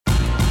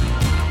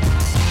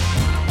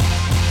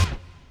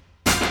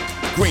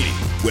Greeny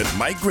with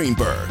Mike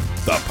Greenberg,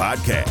 the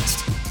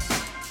podcast.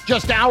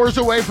 Just hours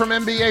away from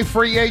NBA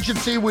free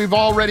agency, we've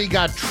already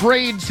got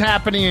trades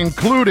happening,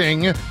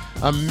 including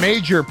a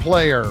major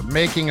player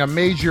making a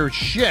major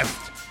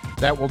shift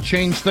that will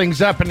change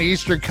things up in the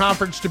Eastern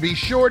Conference. To be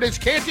short, it's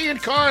Canty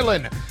and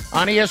Carlin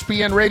on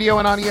ESPN Radio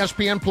and on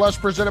ESPN Plus,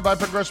 presented by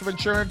Progressive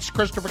Insurance.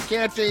 Christopher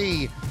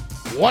Canty,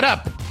 what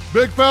up?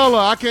 Big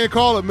fella, I can't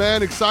call it,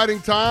 man.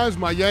 Exciting times.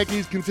 My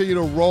Yankees continue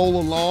to roll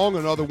along.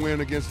 Another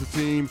win against the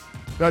team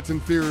that's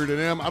inferior to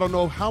them. I don't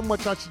know how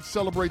much I should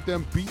celebrate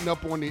them beating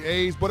up on the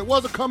A's, but it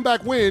was a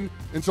comeback win,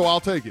 and so I'll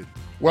take it.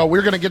 Well,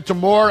 we're going to get to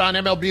more on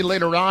MLB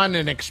later on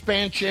in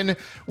expansion.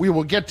 We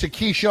will get to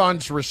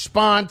Keyshawn's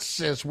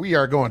response as we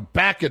are going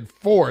back and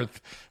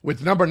forth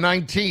with number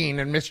 19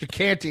 and Mr.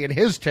 Canty and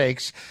his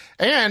takes.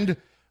 And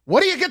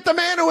what do you get the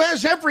man who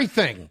has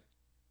everything?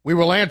 We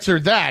will answer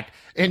that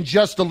in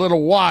just a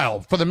little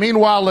while. For the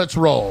meanwhile, let's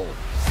roll.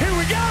 Here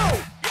we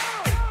go!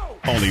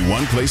 Only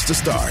one place to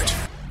start.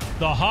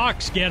 The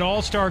Hawks get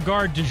all-star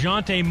guard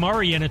DeJounte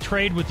Murray in a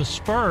trade with the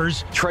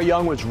Spurs. Trae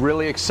Young was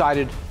really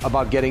excited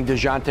about getting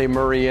DeJounte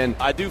Murray in.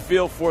 I do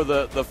feel for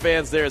the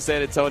fans there in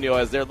San Antonio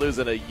as they're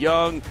losing a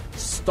young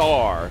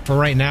star. For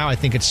right now, I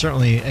think it's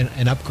certainly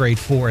an upgrade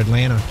for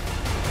Atlanta.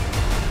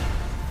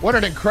 What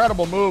an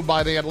incredible move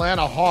by the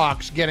Atlanta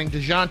Hawks getting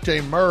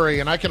DeJounte Murray.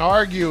 And I can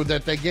argue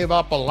that they gave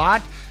up a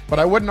lot, but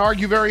I wouldn't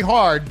argue very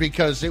hard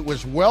because it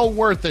was well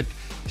worth it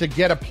to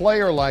get a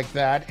player like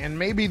that. And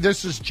maybe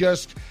this is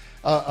just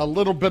a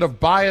little bit of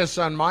bias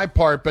on my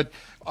part, but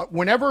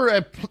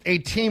whenever a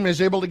team is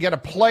able to get a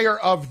player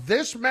of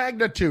this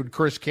magnitude,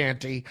 Chris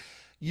Canty,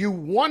 you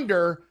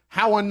wonder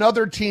how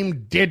another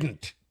team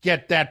didn't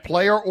get that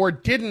player or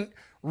didn't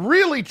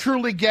really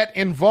truly get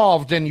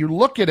involved. And you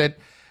look at it,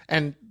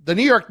 and the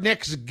New York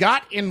Knicks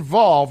got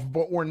involved,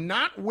 but were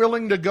not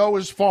willing to go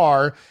as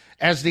far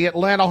as the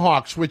Atlanta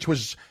Hawks, which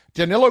was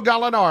Danilo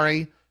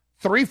Gallinari,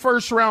 3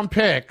 first-round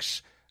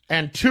picks,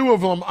 and 2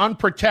 of them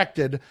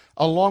unprotected,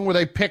 along with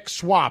a pick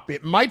swap.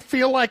 It might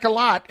feel like a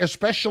lot,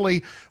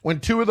 especially when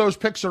 2 of those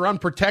picks are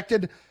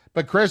unprotected.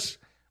 But, Chris,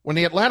 when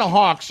the Atlanta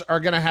Hawks are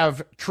going to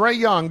have Trae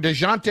Young,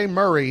 DeJounte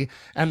Murray,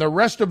 and the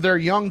rest of their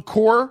young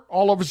core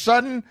all of a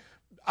sudden,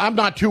 I'm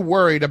not too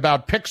worried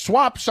about pick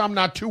swaps. I'm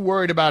not too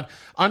worried about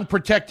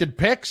unprotected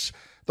picks.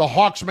 The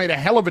Hawks made a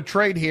hell of a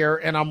trade here,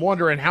 and I'm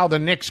wondering how the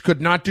Knicks could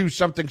not do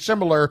something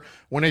similar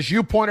when, as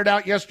you pointed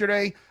out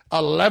yesterday,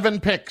 11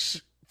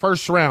 picks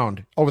first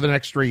round over the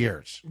next 3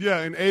 years.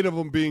 Yeah, and 8 of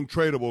them being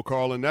tradable,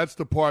 Carl, and that's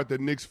the part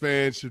that Knicks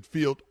fans should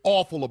feel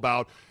awful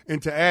about.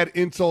 And to add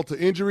insult to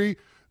injury,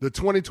 the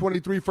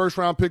 2023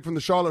 first-round pick from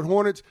the Charlotte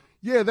Hornets,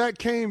 yeah, that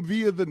came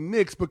via the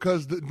Knicks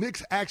because the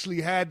Knicks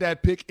actually had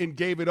that pick and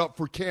gave it up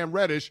for Cam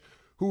Reddish,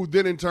 who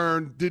then in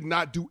turn did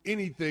not do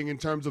anything in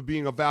terms of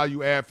being a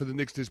value add for the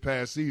Knicks this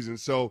past season.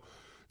 So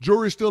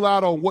jury's still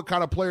out on what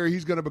kind of player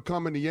he's going to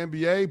become in the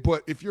NBA,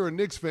 but if you're a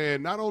Knicks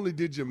fan, not only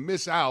did you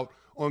miss out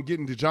on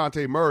getting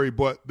DeJounte Murray,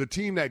 but the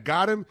team that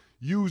got him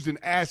used an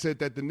asset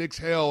that the Knicks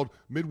held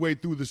midway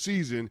through the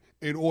season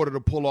in order to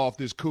pull off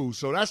this coup.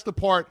 So that's the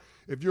part,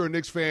 if you're a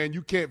Knicks fan,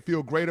 you can't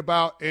feel great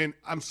about. And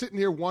I'm sitting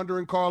here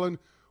wondering, Carlin,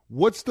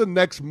 what's the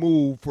next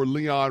move for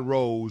Leon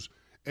Rose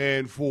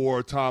and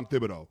for Tom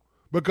Thibodeau?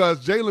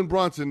 Because Jalen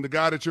Brunson, the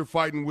guy that you're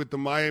fighting with the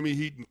Miami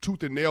Heat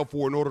tooth and nail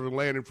for in order to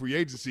land in free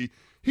agency,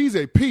 he's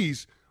a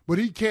piece, but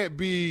he can't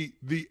be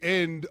the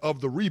end of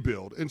the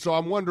rebuild. And so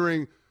I'm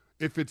wondering,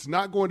 if it's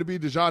not going to be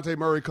DeJounte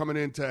Murray coming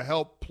in to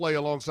help play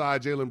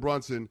alongside Jalen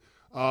Brunson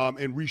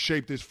and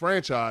reshape this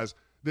franchise,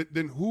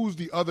 then who's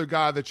the other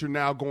guy that you're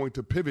now going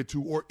to pivot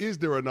to, or is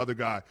there another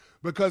guy?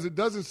 Because it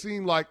doesn't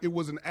seem like it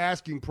was an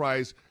asking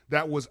price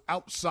that was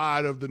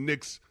outside of the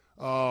Knicks'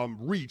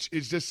 reach.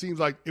 It just seems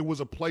like it was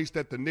a place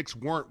that the Knicks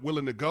weren't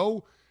willing to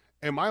go.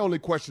 And my only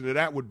question to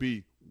that would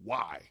be,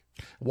 why?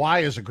 Why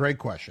is a great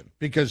question,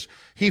 because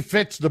he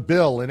fits the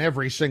bill in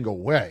every single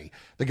way.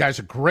 The guy's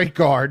a great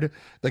guard.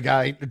 The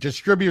guy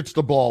distributes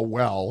the ball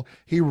well.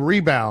 He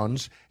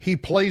rebounds. He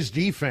plays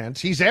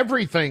defense. He's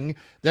everything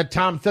that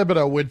Tom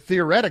Thibodeau would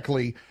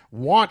theoretically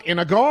want in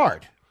a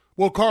guard.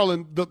 Well,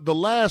 Carlin, the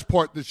last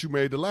part that you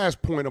made, the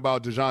last point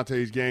about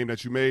DeJounte's game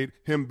that you made,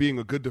 him being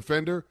a good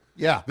defender,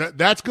 yeah,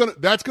 that's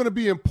gonna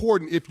be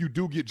important if you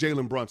do get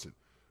Jalen Brunson.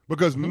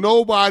 Because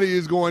nobody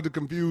is going to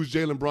confuse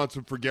Jalen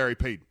Brunson for Gary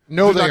Payton.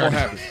 No, they not are going to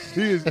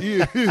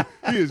happen.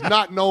 He is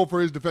not known for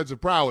his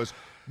defensive prowess.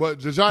 But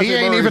DeJounte he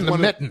ain't Murray even the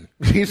mitten.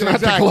 He's not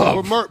the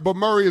glove. But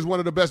Murray is one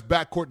of the best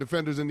backcourt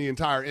defenders in the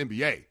entire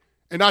NBA.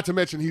 And not to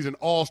mention he's an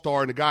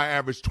all-star, and the guy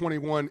averaged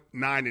 21,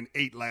 9, and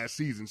 8 last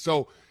season.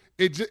 So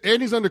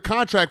and he's under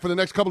contract for the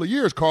next couple of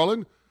years,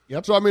 Carlin.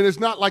 Yep. So, I mean, it's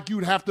not like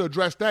you'd have to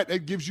address that.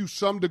 It gives you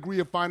some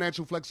degree of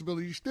financial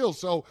flexibility still.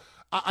 So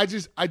I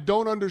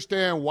don't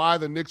understand why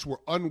the Knicks were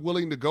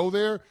unwilling to go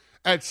there.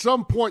 At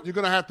some point, you're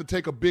going to have to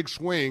take a big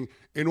swing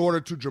in order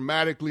to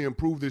dramatically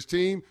improve this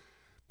team.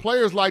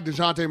 Players like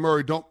DeJounte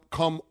Murray don't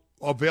come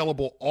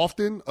available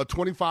often. A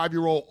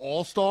 25-year-old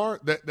all-star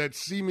that's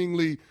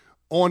seemingly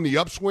on the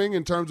upswing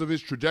in terms of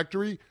his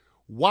trajectory.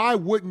 Why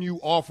wouldn't you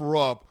offer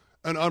up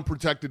an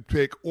unprotected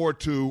pick or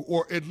two,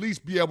 or at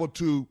least be able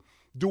to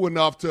do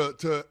enough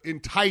to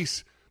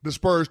entice the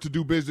Spurs to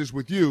do business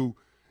with you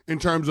in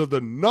terms of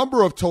the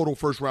number of total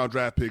first-round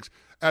draft picks,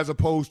 as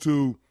opposed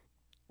to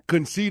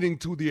conceding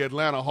to the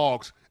Atlanta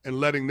Hawks and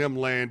letting them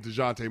land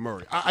DeJounte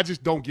Murray. I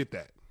just don't get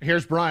that.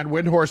 Here's Brian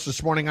Windhorst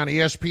this morning on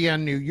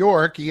ESPN New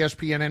York,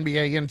 ESPN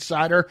NBA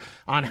Insider,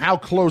 on how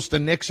close the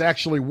Knicks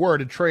actually were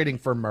to trading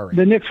for Murray.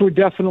 The Knicks were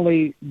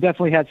definitely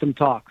had some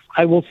talks.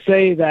 I will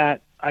say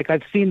that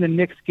I've seen the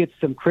Knicks get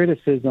some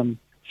criticism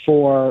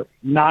for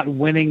not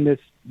winning this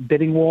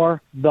bidding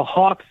war. The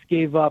Hawks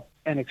gave up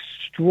an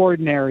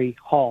extraordinary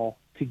haul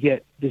to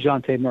get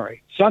DeJounte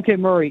Murray. DeJounte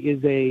Murray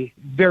is a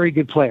very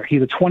good player.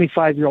 He's a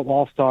 25-year-old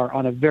all-star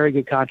on a very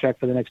good contract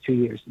for the next 2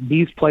 years.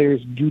 These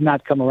players do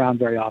not come around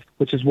very often,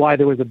 which is why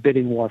there was a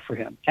bidding war for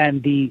him.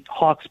 And the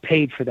Hawks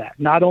paid for that.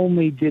 Not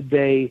only did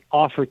they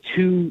offer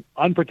 2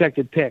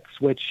 unprotected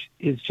picks, which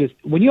is just,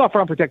 when you offer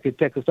unprotected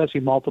picks,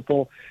 especially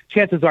multiple,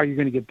 chances are you're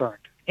going to get burned.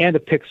 And a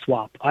pick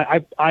swap.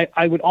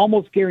 I would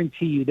almost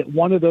guarantee you that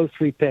one of those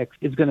 3 picks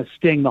is going to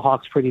sting the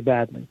Hawks pretty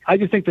badly. I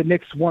just think the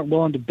Knicks weren't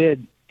willing to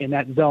bid in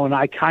that zone.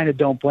 I kind of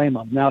don't blame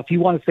them. Now, if you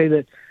want to say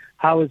that,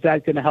 how is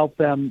that going to help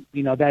them,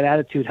 that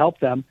attitude help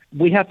them,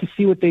 we have to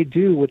see what they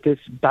do with this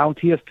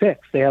bounty of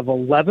picks. They have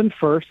 11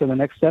 firsts in the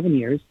next 7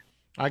 years.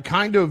 I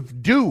kind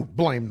of do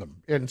blame them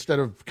instead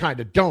of kind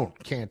of don't,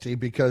 Canty,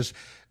 because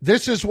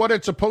this is what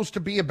it's supposed to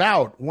be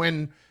about.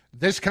 When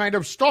this kind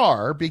of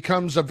star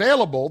becomes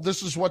available,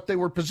 this is what they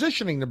were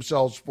positioning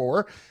themselves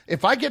for.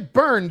 If I get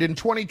burned in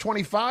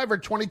 2025 or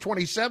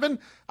 2027,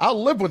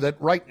 I'll live with it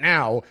right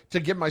now to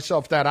give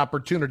myself that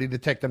opportunity to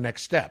take the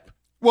next step.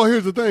 Well,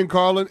 here's the thing,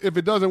 Carlin. If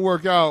it doesn't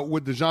work out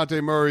with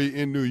DeJounte Murray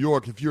in New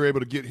York, if you're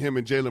able to get him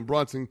and Jalen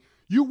Brunson,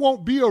 you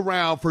won't be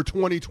around for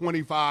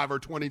 2025 or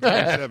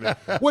 2027.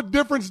 What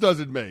difference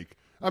does it make?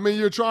 I mean,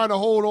 you're trying to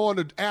hold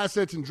on to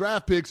assets and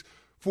draft picks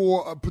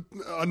for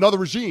another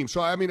regime. So,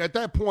 I mean, at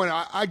that point,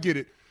 I get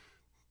it.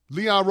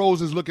 Leon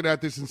Rose is looking at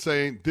this and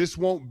saying, this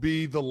won't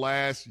be the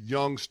last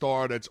young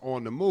star that's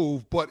on the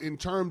move. But in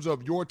terms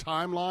of your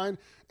timeline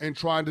and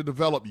trying to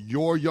develop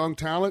your young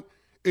talent,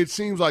 it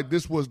seems like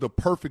this was the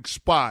perfect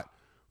spot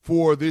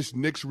for this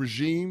Knicks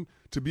regime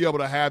to be able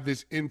to have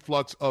this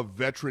influx of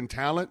veteran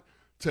talent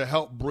to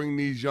help bring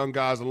these young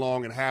guys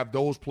along and have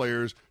those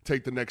players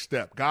take the next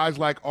step. Guys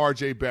like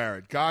R.J.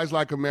 Barrett, guys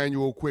like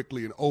Emmanuel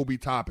Quickley and Obi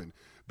Toppin.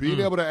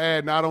 Being able to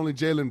add not only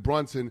Jalen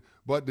Brunson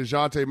but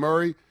DeJounte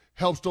Murray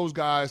helps those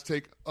guys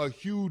take a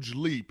huge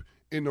leap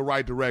in the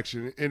right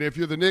direction. And if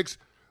you're the Knicks,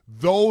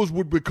 those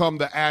would become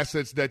the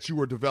assets that you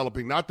are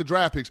developing, not the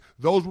draft picks.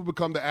 Those would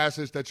become the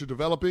assets that you're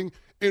developing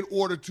in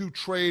order to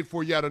trade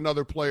for yet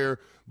another player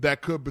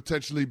that could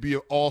potentially be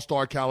an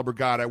all-star caliber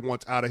guy that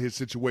wants out of his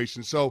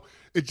situation. So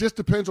it just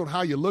depends on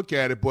how you look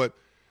at it. But,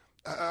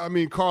 I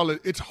mean,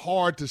 Carlin, it's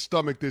hard to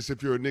stomach this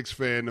if you're a Knicks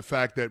fan, the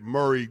fact that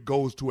Murray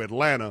goes to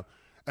Atlanta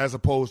as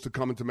opposed to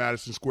coming to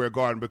Madison Square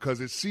Garden,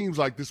 because it seems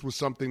like this was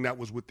something that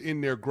was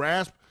within their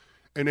grasp,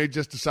 and they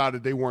just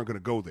decided they weren't going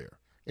to go there.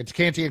 It's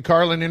Canty and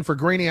Carlin in for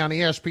Greeny on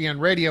ESPN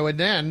Radio. And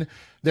then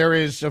there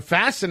is a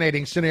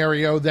fascinating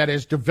scenario that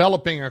is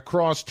developing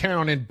across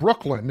town in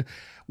Brooklyn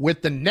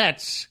with the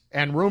Nets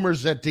and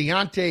rumors that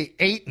DeAndre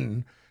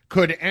Ayton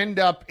could end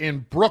up in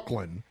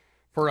Brooklyn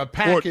for a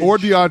package. Or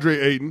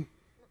DeAndre Ayton.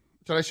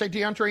 Did I say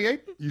DeAndre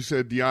Ayton? You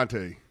said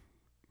Deontay.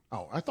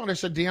 Oh, I thought I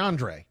said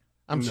DeAndre.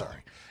 I'm sorry.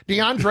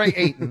 DeAndre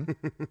Ayton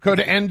could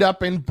end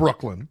up in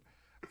Brooklyn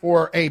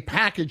for a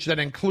package that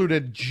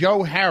included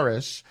Joe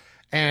Harris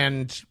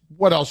and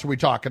what else are we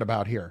talking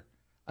about here?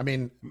 I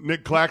mean,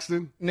 Nick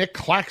Claxton,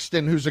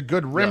 who's a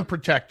good rim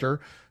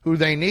protector who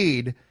they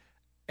need.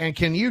 And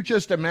can you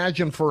just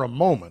imagine for a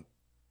moment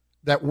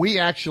that we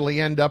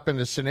actually end up in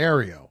a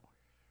scenario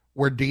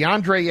where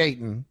DeAndre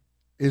Ayton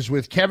is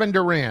with Kevin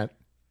Durant,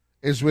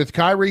 is with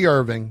Kyrie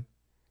Irving,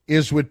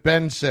 is with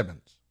Ben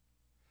Simmons?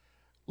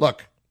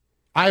 Look,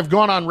 I've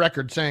gone on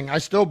record saying I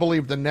still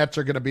believe the Nets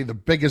are going to be the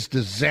biggest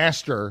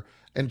disaster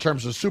in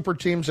terms of super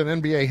teams in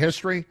NBA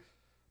history.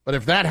 But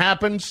if that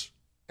happens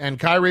and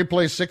Kyrie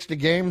plays 60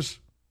 games,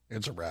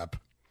 it's a wrap.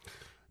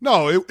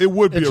 No, it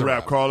would be a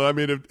wrap, Carl. I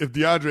mean, if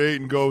DeAndre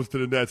Ayton goes to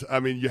the Nets,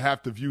 I mean, you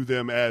have to view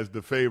them as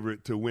the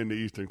favorite to win the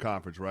Eastern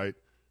Conference, right?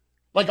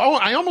 Like,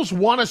 I almost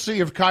want to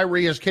see if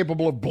Kyrie is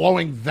capable of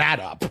blowing that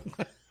up.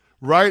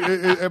 Right?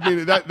 I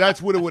mean,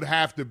 that's what it would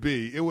have to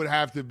be. It would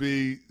have to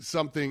be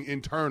something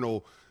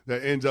internal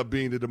that ends up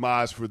being the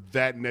demise for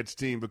that Nets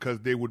team because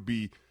they would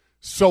be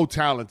so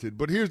talented.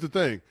 But here's the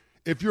thing.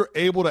 If you're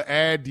able to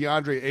add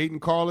DeAndre Ayton,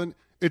 Carlin,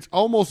 it's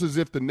almost as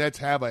if the Nets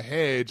have a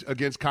hedge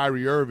against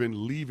Kyrie Irving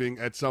leaving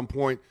at some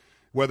point,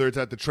 whether it's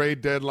at the trade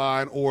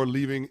deadline or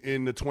leaving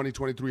in the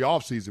 2023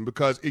 offseason,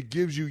 because it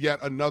gives you yet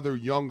another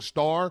young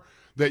star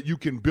that you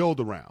can build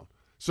around.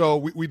 So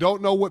we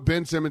don't know what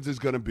Ben Simmons is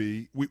going to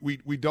be.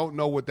 We don't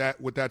know what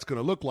that's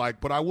going to look like.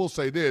 But I will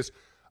say this.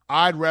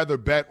 I'd rather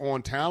bet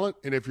on talent.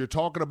 And if you're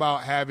talking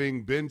about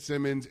having Ben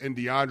Simmons and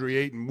DeAndre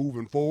Ayton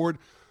moving forward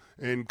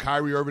and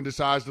Kyrie Irving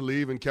decides to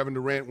leave and Kevin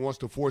Durant wants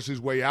to force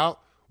his way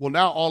out, well,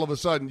 now all of a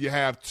sudden you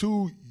have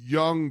two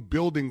young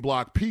building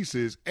block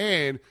pieces,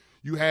 and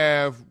you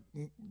have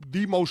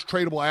the most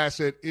tradable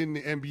asset in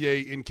the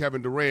NBA in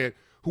Kevin Durant,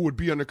 who would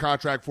be under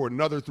contract for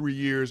another 3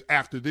 years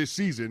after this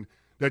season,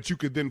 that you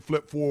could then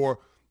flip for,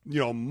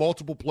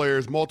 multiple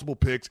players, multiple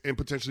picks, and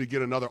potentially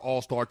get another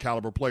all-star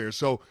caliber player.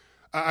 So,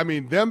 I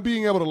mean, them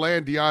being able to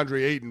land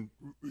DeAndre Ayton,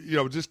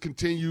 just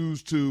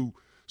continues to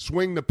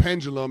swing the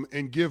pendulum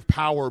and give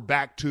power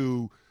back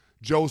to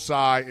Joe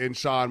Tsai and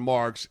Sean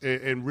Marks,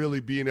 and really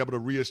being able to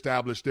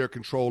reestablish their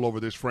control over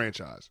this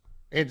franchise.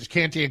 It's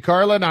Canty and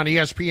Carlin on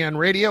ESPN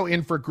Radio,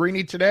 in for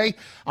Greeny today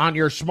on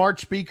your smart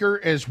speaker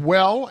as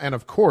well, and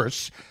of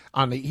course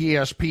on the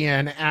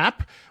ESPN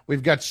app.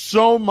 We've got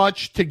so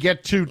much to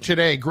get to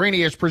today.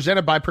 Greeny is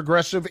presented by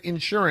Progressive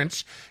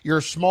Insurance.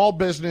 Your small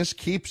business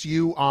keeps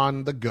you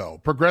on the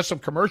go. Progressive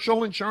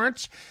Commercial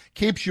Insurance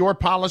keeps your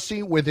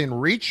policy within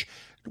reach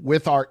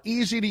with our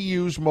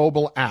easy-to-use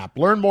mobile app.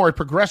 Learn more at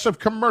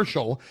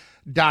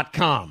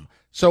progressivecommercial.com.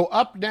 So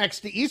up next,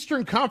 the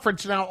Eastern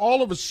Conference now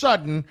all of a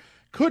sudden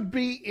could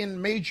be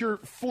in major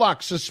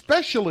flux,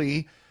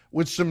 especially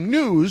with some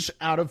news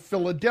out of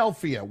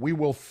Philadelphia. We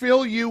will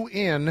fill you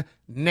in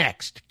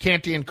next.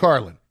 Canty and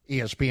Carlin,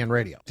 ESPN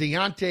Radio.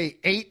 DeAndre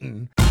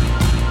Ayton.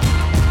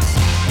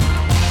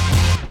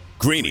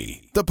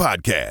 Greeny, the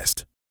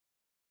podcast.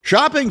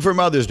 Shopping for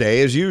Mother's Day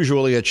is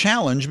usually a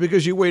challenge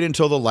because you wait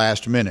until the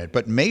last minute,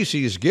 but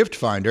Macy's Gift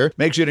Finder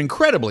makes it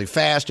incredibly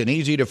fast and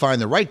easy to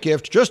find the right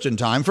gift just in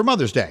time for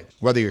Mother's Day.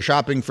 Whether you're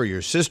shopping for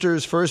your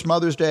sister's first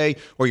Mother's Day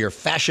or your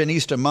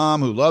fashionista mom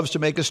who loves to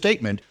make a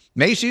statement,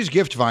 Macy's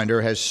Gift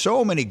Finder has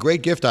so many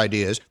great gift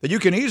ideas that you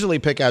can easily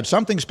pick out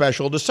something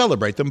special to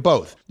celebrate them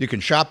both. You can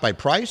shop by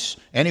price,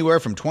 anywhere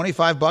from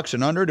 $25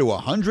 and under to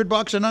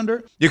 $100 and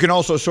under. You can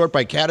also sort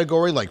by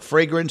category like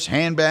fragrance,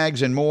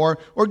 handbags, and more,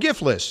 or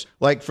gift lists,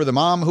 like for the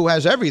mom who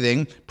has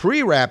everything,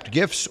 pre-wrapped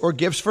gifts or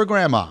gifts for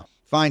grandma.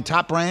 Find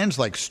top brands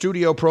like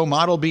Studio Pro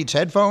Model Beats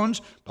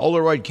headphones,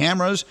 Polaroid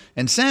cameras,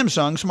 and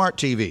Samsung smart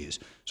TVs.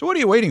 So what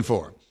are you waiting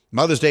for?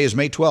 Mother's Day is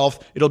May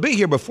 12th. It'll be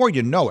here before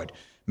you know it.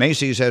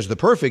 Macy's has the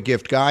perfect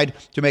gift guide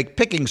to make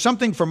picking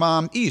something for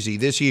mom easy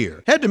this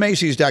year. Head to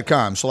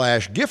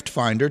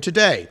Macys.com/giftfinder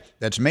today.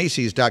 That's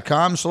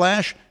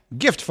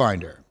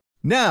Macys.com/giftfinder.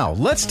 Now,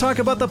 let's talk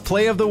about the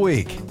play of the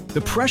week.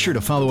 The pressure to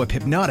follow up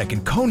Hypnotic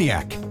and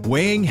Cognac,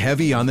 weighing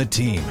heavy on the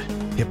team.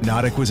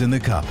 Hypnotic was in the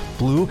cup,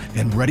 blue,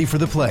 and ready for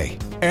the play.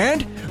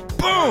 And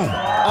boom!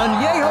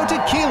 Añejo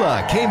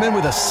Tequila came in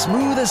with a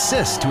smooth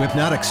assist to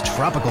Hypnotic's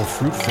tropical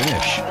fruit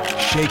finish.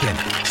 Shaken,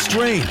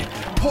 strained,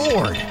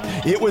 poured.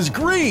 It was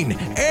green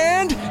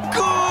and good!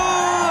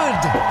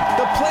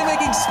 The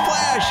playmaking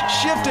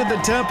splash shifted the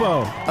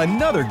tempo.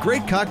 Another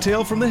great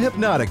cocktail from the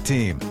Hypnotic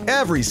team.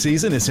 Every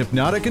season is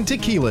Hypnotic and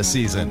Tequila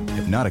season.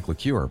 Hypnotic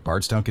Liqueur,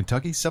 Bardstown,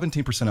 Kentucky,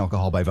 17%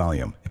 alcohol by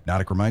volume.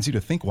 Hypnotic reminds you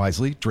to think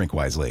wisely, drink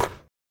wisely.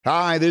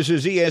 Hi, this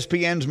is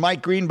ESPN's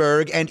Mike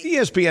Greenberg, and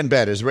ESPN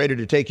Bet is ready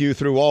to take you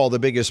through all the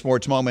biggest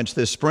sports moments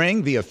this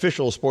spring. The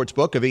official sports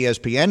book of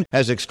ESPN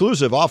has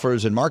exclusive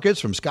offers and markets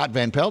from Scott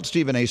Van Pelt,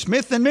 Stephen A.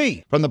 Smith, and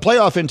me. From the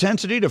playoff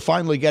intensity to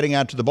finally getting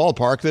out to the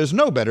ballpark, there's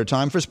no better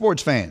time for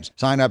sports fans.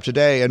 Sign up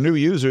today, and new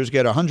users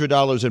get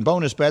 $100 in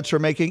bonus bets for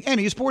making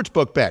any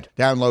sportsbook bet.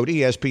 Download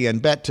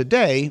ESPN Bet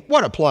today.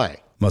 What a play.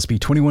 Must be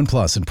 21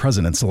 plus and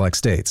present in select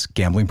states.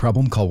 Gambling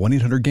problem? Call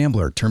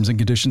 1-800-GAMBLER. Terms and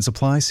conditions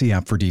apply. See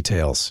app for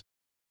details.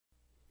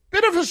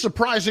 Bit of a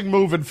surprising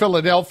move in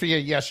Philadelphia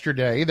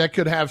yesterday that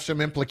could have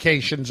some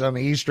implications on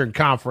the Eastern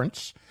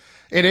Conference.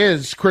 It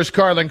is Chris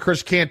Carlin,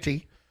 Chris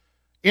Canty,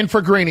 in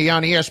for Greeny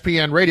on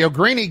ESPN Radio.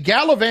 Greeny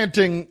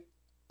gallivanting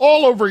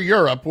all over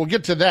Europe. We'll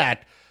get to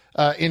that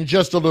in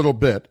just a little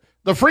bit.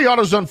 The free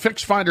AutoZone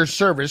Fix Finder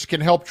service can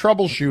help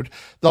troubleshoot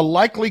the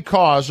likely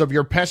cause of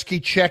your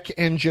pesky check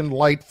engine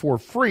light for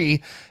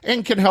free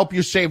and can help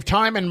you save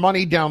time and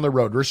money down the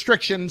road.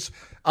 Restrictions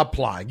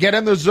apply. Get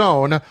in the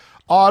zone.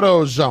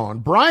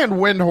 AutoZone. Brian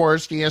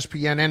Windhorst,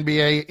 ESPN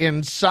NBA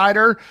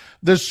insider,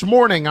 this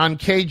morning on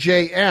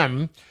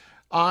KJM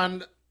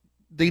on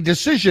the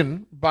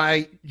decision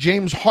by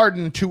James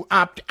Harden to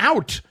opt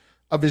out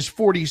of his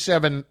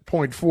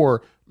 $47.4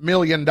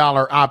 million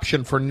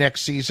option for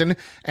next season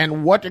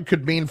and what it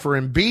could mean for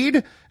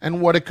Embiid and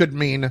what it could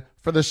mean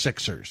for the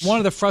Sixers. One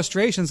of the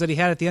frustrations that he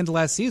had at the end of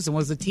last season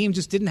was the team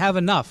just didn't have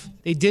enough.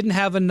 They didn't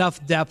have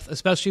enough depth,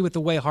 especially with the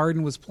way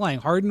Harden was playing.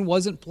 Harden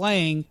wasn't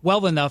playing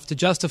well enough to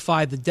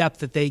justify the depth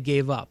that they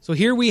gave up. So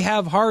here we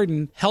have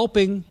Harden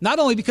helping, not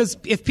only because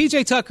if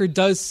PJ Tucker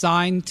does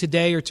sign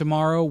today or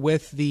tomorrow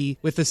with the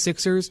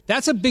Sixers,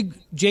 that's a big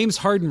James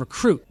Harden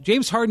recruit.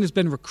 James Harden has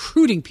been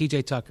recruiting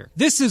PJ Tucker.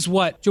 This is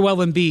what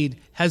Joel Embiid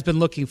has been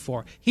looking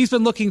for. He's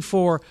been looking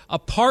for a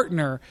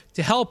partner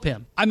to help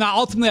him.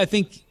 Ultimately, I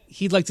think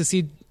he'd like to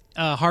see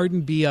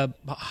Harden be a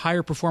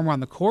higher performer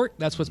on the court.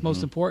 That's what's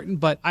most important.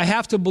 But I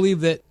have to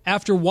believe that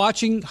after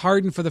watching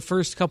Harden for the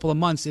first couple of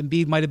months,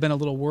 Embiid might have been a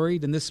little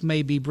worried, and this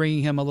may be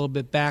bringing him a little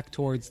bit back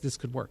towards this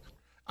could work.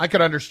 I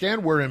could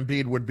understand where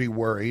Embiid would be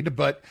worried,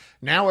 but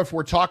now if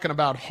we're talking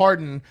about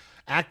Harden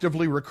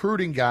actively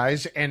recruiting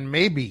guys and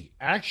maybe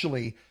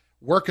actually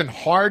working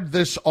hard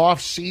this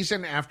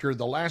offseason after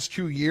the last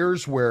 2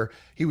 years where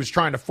he was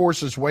trying to force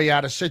his way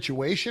out of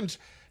situations.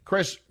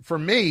 Chris, for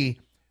me,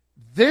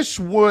 this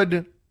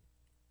would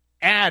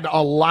add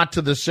a lot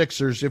to the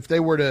Sixers if they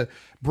were to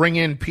bring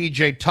in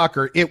P.J.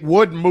 Tucker. It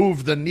would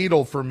move the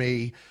needle for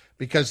me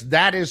because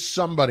that is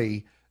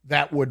somebody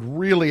that would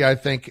really, I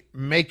think,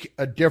 make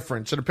a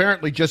difference. And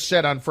apparently just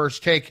said on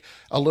First Take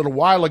a little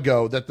while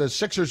ago that the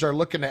Sixers are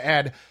looking to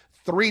add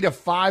 3 to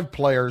 5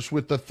 players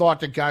with the thought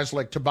that guys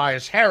like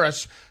Tobias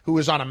Harris, who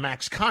is on a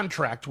max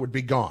contract, would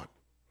be gone.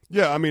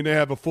 Yeah, I mean, they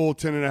have a full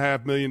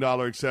 $10.5 million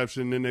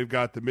exception, then they've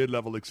got the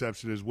mid-level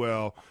exception as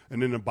well,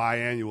 and then a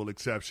biannual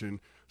exception.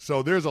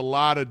 So there's a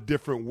lot of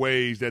different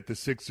ways that the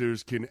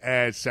Sixers can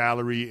add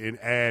salary and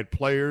add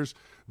players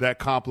that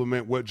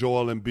complement what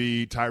Joel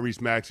Embiid, Tyrese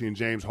Maxey, and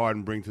James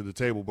Harden bring to the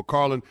table. But,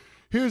 Carlin,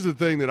 here's the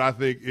thing that I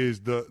think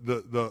is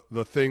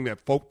the thing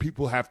that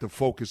people have to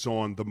focus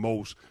on the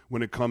most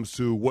when it comes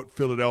to what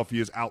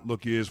Philadelphia's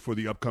outlook is for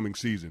the upcoming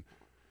season.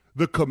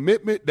 The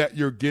commitment that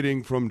you're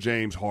getting from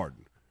James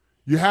Harden.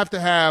 You have to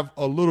have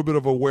a little bit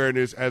of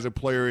awareness as a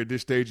player at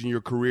this stage in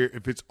your career.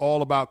 If it's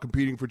all about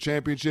competing for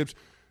championships,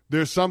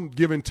 there's some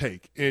give and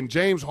take. And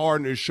James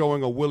Harden is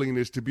showing a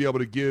willingness to be able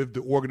to give the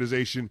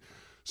organization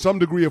some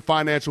degree of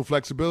financial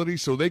flexibility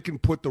so they can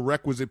put the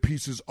requisite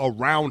pieces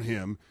around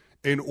him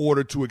in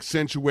order to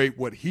accentuate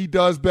what he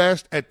does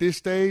best at this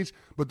stage,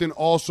 but then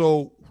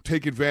also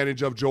take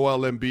advantage of Joel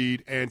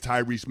Embiid and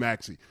Tyrese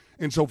Maxey.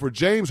 And so for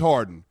James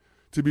Harden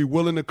to be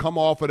willing to come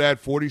off of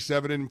that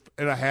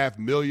 $47.5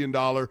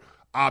 million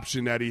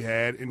option that he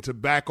had and to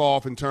back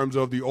off in terms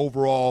of the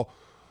overall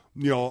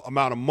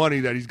amount of money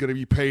that he's going to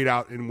be paid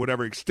out in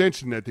whatever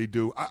extension that they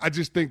do, I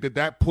just think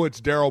that puts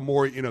Daryl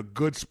Morey in a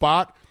good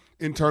spot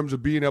in terms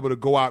of being able to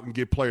go out and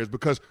get players.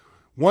 Because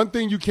one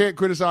thing you can't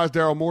criticize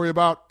Daryl Morey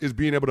about is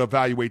being able to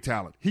evaluate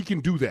talent. He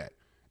can do that.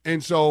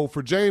 And so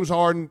for James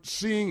Harden,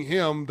 seeing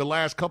him the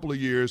last couple of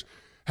years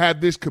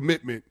have this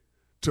commitment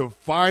to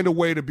find a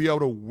way to be able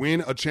to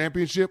win a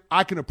championship,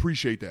 I can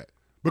appreciate that.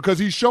 Because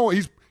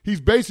he's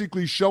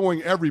basically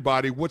showing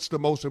everybody what's the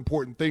most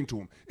important thing to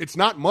him. It's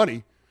not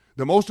money.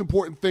 The most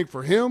important thing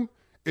for him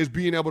is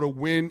being able to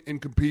win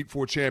and compete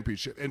for a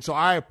championship. And so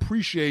I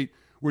appreciate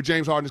where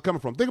James Harden is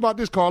coming from. Think about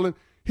this, Carlin.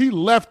 He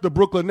left the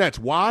Brooklyn Nets.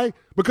 Why?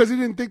 Because he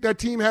didn't think that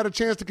team had a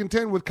chance to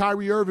contend with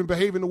Kyrie Irving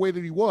behaving the way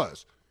that he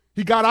was.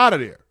 He got out of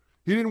there.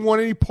 He didn't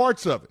want any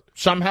parts of it.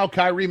 Somehow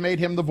Kyrie made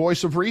him the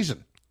voice of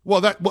reason.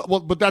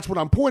 But that's what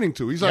I'm pointing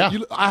to. He's like,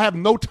 I have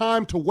no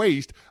time to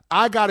waste.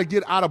 I got to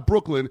get out of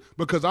Brooklyn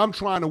because I'm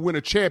trying to win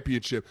a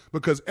championship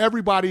because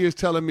everybody is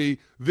telling me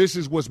this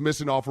is what's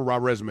missing off of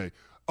our resume.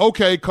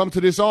 Okay, come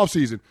to this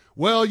offseason.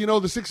 Well,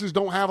 the Sixers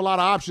don't have a lot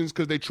of options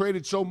because they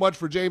traded so much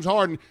for James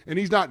Harden, and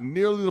he's not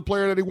nearly the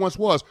player that he once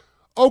was.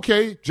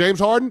 Okay, James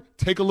Harden,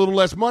 take a little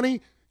less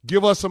money,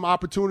 give us some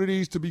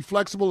opportunities to be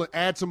flexible and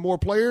add some more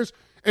players.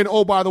 And,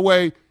 oh, by the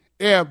way,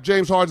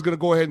 James Harden's going to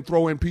go ahead and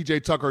throw in P.J.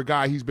 Tucker, a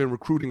guy he's been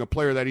recruiting, a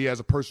player that he has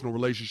a personal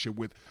relationship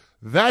with.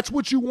 That's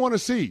what you want to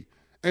see.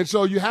 And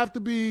so you have to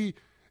be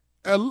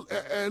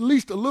at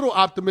least a little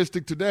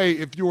optimistic today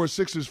if you're a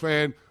Sixers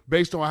fan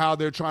based on how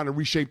they're trying to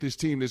reshape this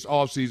team this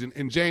offseason.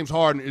 And James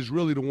Harden is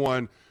really the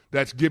one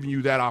that's giving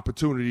you that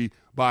opportunity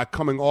by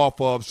coming off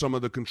of some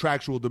of the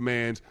contractual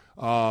demands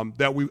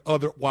that we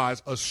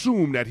otherwise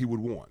assume that he would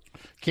want.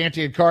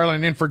 Canty and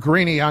Carlin in for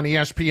Greeny on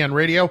ESPN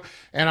Radio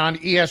and on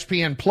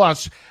ESPN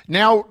Plus.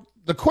 Now,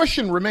 the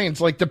question remains,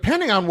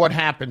 depending on what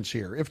happens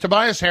here, if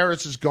Tobias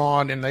Harris is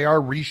gone and they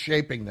are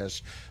reshaping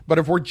this, but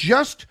if we're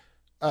just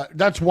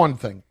that's one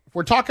thing. If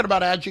we're talking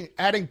about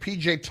adding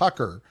P.J.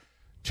 Tucker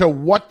to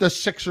what the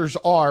Sixers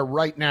are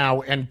right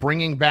now and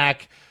bringing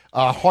back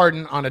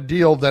Harden on a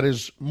deal that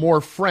is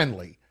more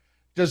friendly,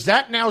 does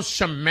that now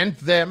cement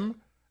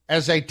them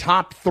as a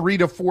top 3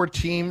 to 4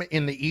 team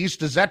in the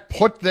East? Does that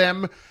put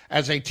them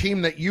as a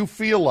team that you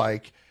feel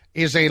like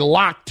is a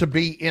lock to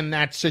be in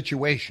that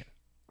situation?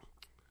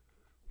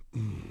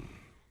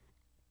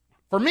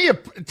 For me, a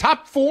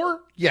top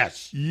 4,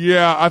 yes.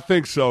 Yeah, I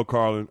think so,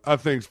 Carlin. I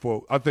think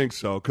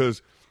so,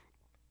 because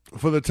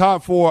for the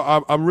top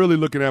 4, I'm really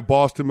looking at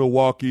Boston,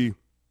 Milwaukee,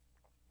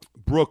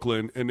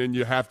 Brooklyn, and then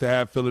you have to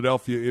have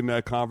Philadelphia in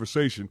that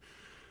conversation.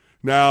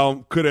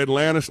 Now, could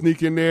Atlanta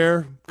sneak in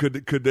there?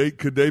 Could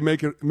they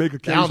make a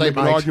case, make an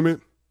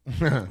argument?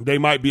 They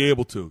might be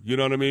able to. You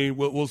know what I mean?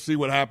 We'll see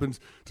what happens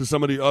to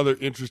some of the other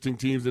interesting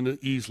teams in the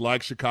East,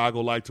 like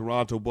Chicago, like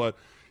Toronto. But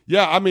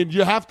yeah, I mean,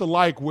 you have to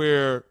like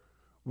where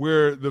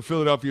the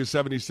Philadelphia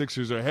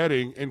 76ers are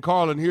heading. And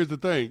Carlin, here's the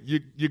thing: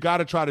 you got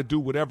to try to do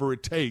whatever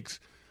it takes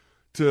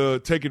to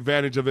take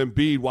advantage of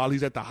Embiid while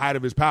he's at the height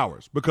of his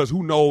powers, because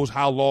who knows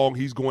how long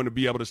he's going to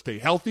be able to stay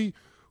healthy.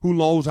 Who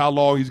knows how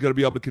long he's going to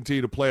be able to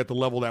continue to play at the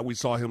level that we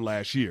saw him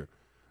last year.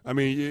 I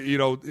mean,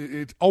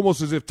 it's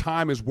almost as if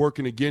time is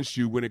working against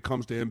you when it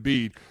comes to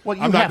Embiid. Well,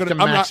 you have to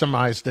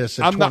maximize this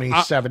at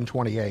 27,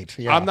 28.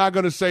 Yeah. I'm not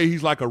going to say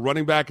he's like a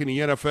running back in the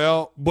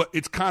NFL, but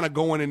it's kind of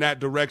going in that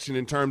direction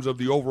in terms of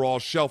the overall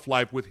shelf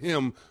life with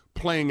him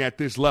playing at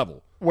this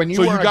level. when you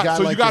so are you got a guy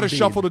so like you got to Embiid,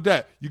 shuffle the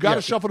deck. You got to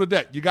Yeah. shuffle the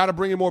deck. You got to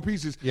bring in more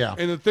pieces. Yeah.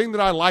 And the thing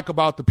that I like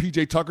about the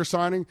PJ Tucker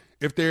signing,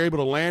 if they're able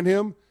to land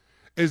him,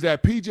 is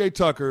that PJ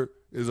Tucker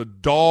is a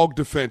dog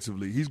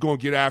defensively. He's going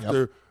to get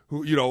after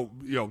who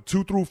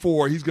 2 through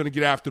 4. He's going to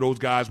get after those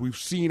guys. We've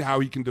seen how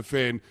he can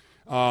defend.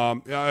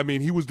 I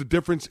mean, he was the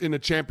difference in the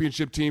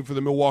championship team for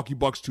the Milwaukee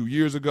Bucks 2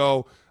 years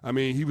ago. I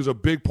mean, he was a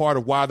big part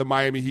of why the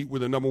Miami Heat were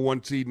the number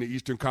 1 seed in the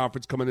Eastern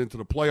Conference coming into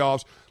the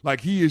playoffs.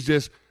 Like, he is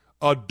just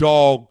a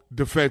dog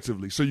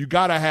defensively. So you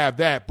got to have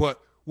that. But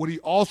what he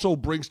also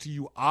brings to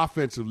you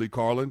offensively,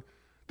 Carlin,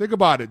 think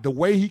about it. The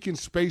way he can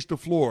space the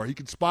floor, he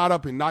can spot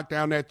up and knock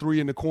down that 3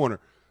 in the corner.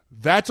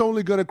 That's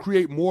only going to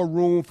create more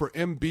room for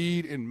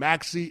Embiid and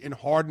Maxey and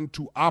Harden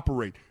to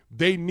operate.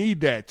 They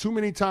need that. Too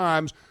many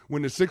times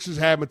when the Sixers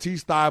have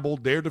Matisse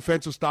Thybulle, their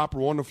defensive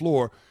stopper, on the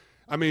floor,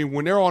 I mean,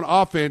 when they're on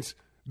offense,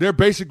 they're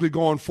basically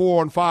going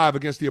 4-on-5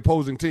 against the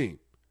opposing team.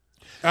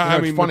 I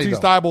mean, Matisse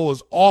Thybulle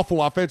is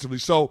awful offensively.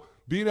 So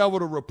being able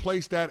to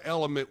replace that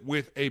element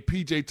with a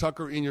PJ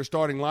Tucker in your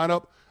starting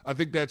lineup, I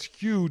think that's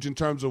huge in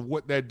terms of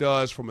what that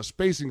does from a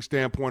spacing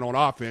standpoint on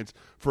offense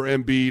for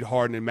Embiid,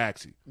 Harden, and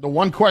Maxey. The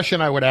one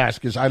question I would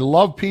ask is, I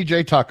love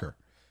PJ Tucker.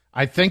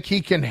 I think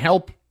he can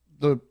help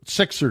the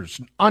Sixers,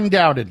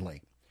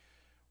 undoubtedly.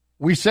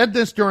 We said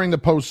this during the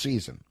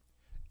postseason.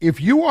 If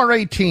you are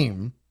a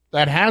team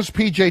that has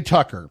PJ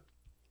Tucker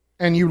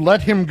and you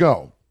let him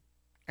go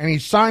and he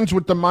signs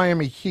with the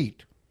Miami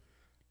Heat,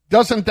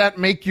 doesn't that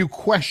make you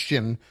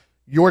question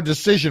your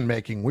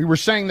decision-making? We were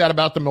saying that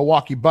about the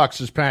Milwaukee Bucks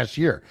this past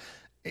year.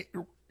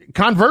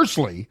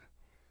 Conversely,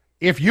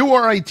 if you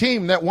are a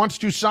team that wants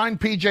to sign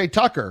PJ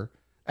Tucker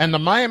and the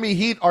Miami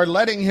Heat are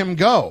letting him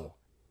go,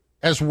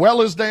 as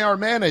well as they are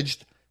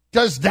managed,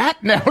 does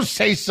that now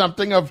say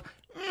something of,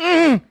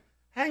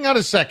 hang on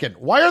a second,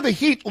 why are the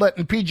Heat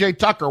letting PJ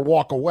Tucker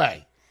walk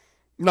away?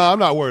 No, I'm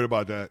not worried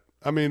about that.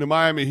 I mean, the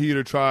Miami Heat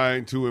are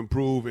trying to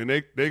improve, and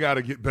they got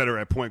to get better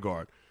at point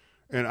guard.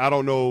 And I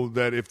don't know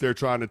that if they're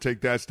trying to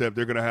take that step,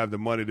 they're going to have the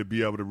money to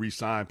be able to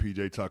re-sign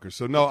PJ Tucker.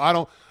 So no, I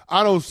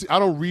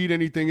don't read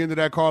anything into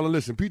that, Carlin.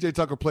 Listen, PJ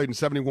Tucker played in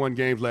 71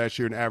 games last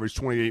year and averaged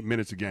 28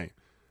 minutes a game.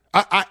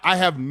 I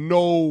have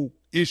no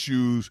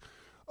issues,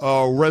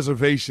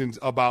 reservations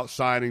about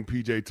signing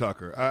PJ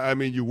Tucker. I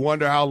mean, you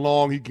wonder how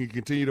long he can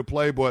continue to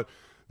play, but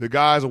the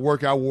guy's a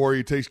workout warrior.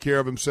 He takes care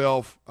of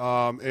himself.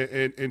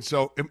 And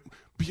so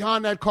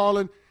beyond that,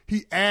 Carlin,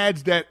 he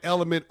adds that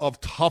element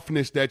of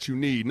toughness that you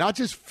need, not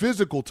just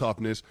physical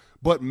toughness,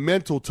 but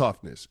mental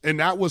toughness. And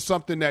that was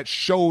something that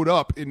showed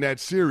up in that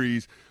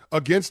series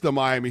against the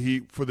Miami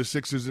Heat for the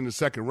Sixers in the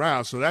second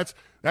round. So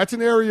that's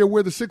an area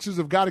where the Sixers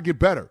have got to get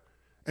better.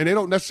 And they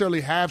don't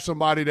necessarily have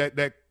somebody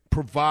that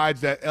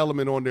provides that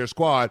element on their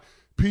squad.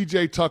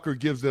 PJ Tucker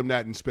gives them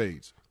that in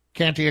spades.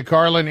 Canty and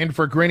Carlin in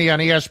for Greeny on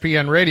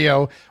ESPN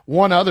Radio.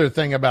 One other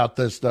thing about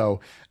this, though,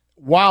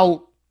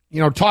 while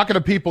talking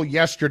to people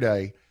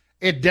yesterday,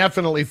 it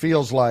definitely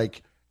feels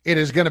like it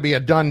is going to be a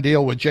done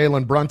deal with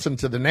Jalen Brunson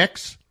to the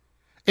Knicks.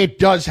 It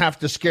does have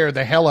to scare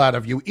the hell out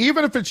of you,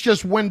 even if it's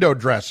just window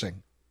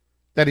dressing,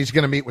 that he's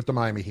going to meet with the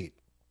Miami Heat.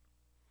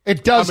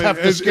 It does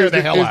have to scare the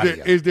hell out of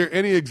you. Is there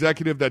any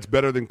executive that's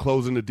better than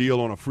closing the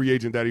deal on a free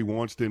agent that he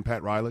wants than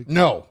Pat Riley?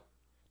 No.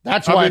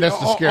 That's why it has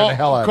to scare the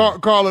hell out of you.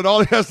 Carlin,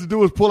 all he has to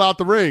do is pull out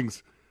the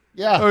rings.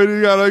 Yeah. I mean,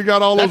 you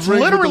got all those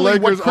rings with the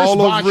Lakers, all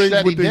those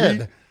rings with the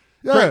Heat.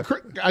 Yeah.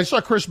 I saw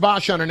Chris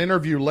Bosh on an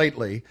interview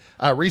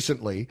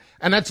recently,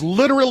 and that's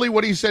literally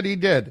what he said he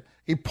did.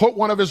 He put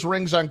one of his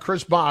rings on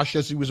Chris Bosh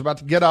as he was about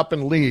to get up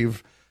and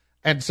leave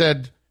and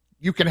said,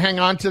 you can hang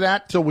on to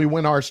that till we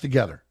win ours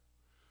together.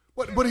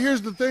 But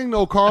here's the thing,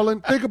 though,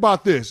 Carlin. Think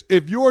about this.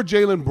 If you're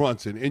Jalen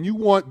Brunson and you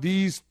want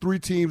these 3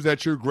 teams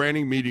that you're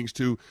granting meetings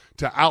to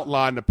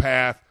outline the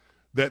path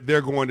that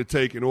they're going to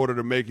take in order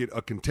to make it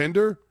a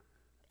contender,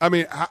 I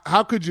mean,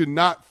 how could you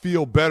not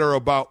feel better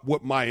about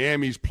what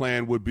Miami's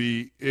plan would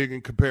be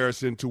in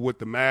comparison to what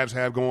the Mavs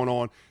have going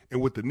on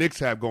and what the Knicks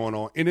have going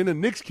on? And in the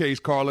Knicks case,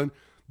 Carlin,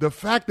 the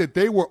fact that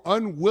they were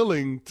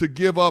unwilling to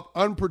give up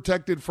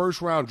unprotected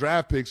first-round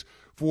draft picks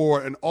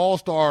for an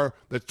all-star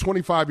that's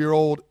 25 years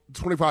old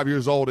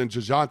and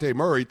DeJounte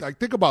Murray, like,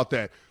 think about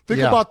that.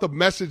 Think about the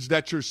message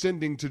that you're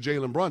sending to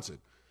Jalen Brunson.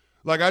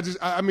 Like,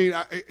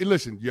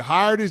 listen, you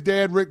hired his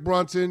dad, Rick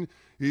Brunson,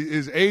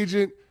 his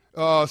agent,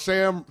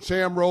 Sam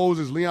Rose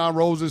is Leon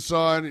Rose's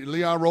son.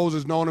 Leon Rose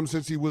has known him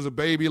since he was a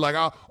baby. Like,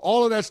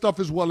 all of that stuff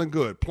is well and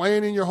good.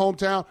 Playing in your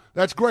hometown,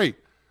 that's great.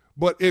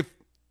 But if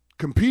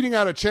competing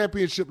at a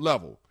championship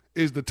level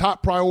is the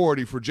top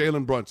priority for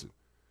Jalen Brunson,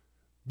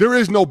 there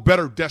is no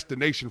better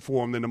destination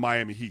for him than the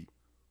Miami Heat.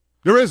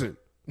 There isn't.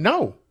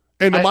 No.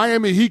 And the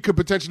Miami Heat could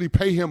potentially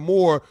pay him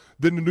more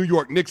than the New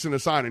York Knicks in a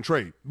sign and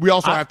trade. We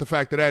also have to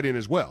factor that in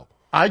as well.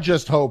 I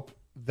just hope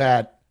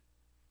that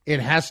it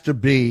has to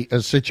be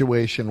a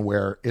situation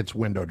where it's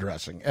window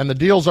dressing. And the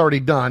deal's already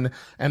done,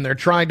 and they're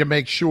trying to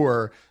make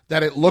sure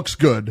that it looks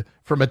good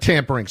from a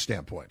tampering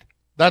standpoint.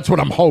 That's what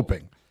I'm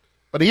hoping.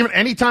 But even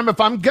anytime, if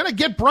I'm going to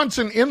get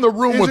Brunson in the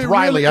room with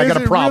Riley, I got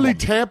a problem.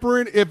 Is it really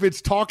tampering if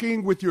it's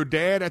talking with your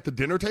dad at the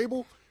dinner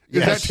table?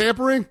 Is that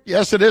tampering?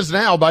 Yes, it is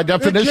now. By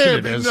definition,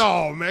 it is.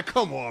 No, man.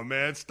 Come on,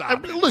 man.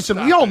 Stop it. Listen,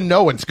 Stop we all it.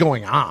 know what's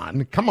going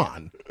on. Come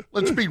on.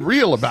 Let's be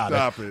real about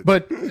Stop it.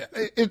 But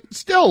it's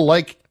still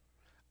like,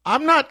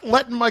 I'm not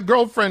letting my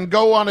girlfriend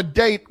go on a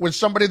date with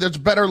somebody that's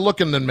better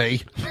looking than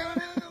me.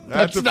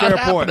 That's a not fair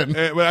happening.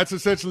 point. Well, that's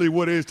essentially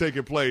what is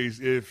taking place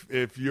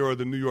if you're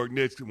the New York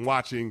Knicks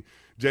watching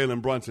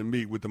Jalen Brunson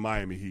meet with the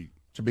Miami Heat.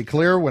 To be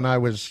clear, when I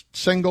was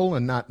single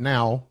and not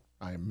now,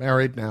 I am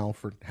married now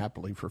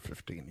happily for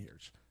 15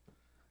 years.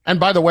 And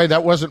by the way,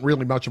 that wasn't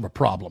really much of a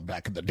problem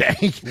back in the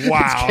day.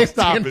 Wow.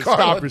 Stop it.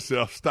 Stop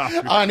yourself. Stop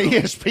it. On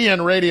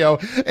ESPN Radio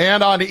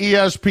and on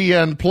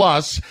ESPN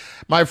Plus.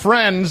 My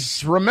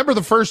friends, remember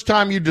the first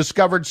time you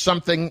discovered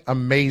something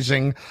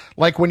amazing?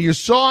 Like when you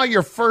saw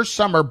your first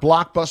summer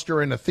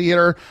blockbuster in a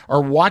theater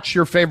or watched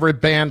your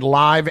favorite band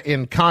live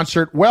in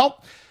concert?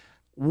 Well,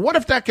 what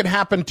if that could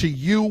happen to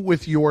you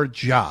with your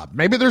job?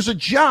 Maybe there's a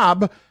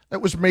job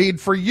that was made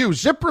for you.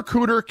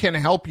 ZipRecruiter can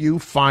help you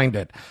find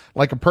it.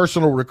 Like a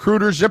personal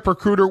recruiter,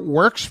 ZipRecruiter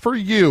works for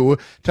you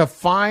to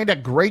find a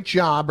great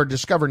job or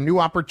discover new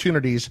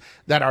opportunities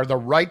that are the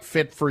right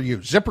fit for you.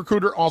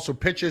 ZipRecruiter also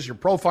pitches your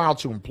profile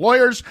to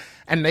employers,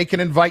 and they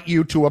can invite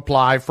you to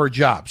apply for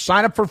jobs.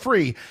 Sign up for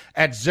free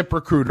at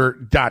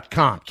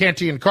ZipRecruiter.com.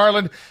 Canty and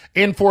Carlin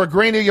in for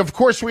Greeny. Of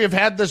course, we have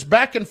had this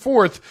back and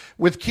forth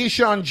with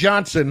Keyshawn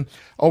Johnson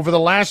over the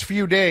last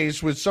few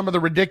days with some of the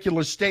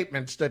ridiculous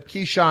statements that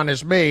Keyshawn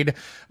has made.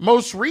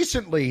 Most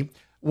recently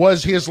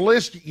was his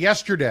list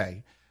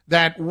yesterday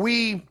that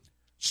we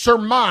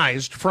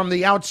surmised from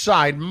the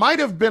outside might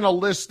have been a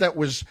list that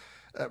was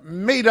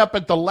made up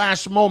at the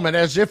last moment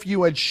as if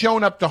you had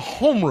shown up to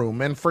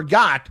homeroom and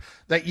forgot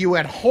that you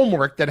had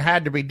homework that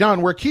had to be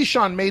done, where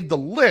Keyshawn made the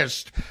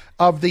list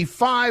of the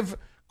 5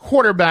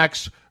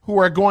 quarterbacks who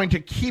are going to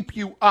keep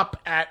you up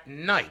at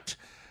night.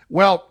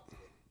 Well,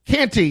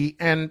 Canty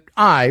and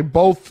I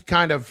both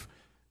kind of,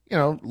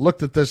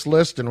 looked at this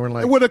list and we're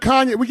like, we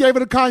gave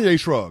it a Kanye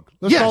shrug.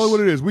 That's Yes. all what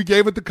it is. We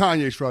gave it the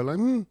Kanye shrug.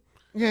 Like,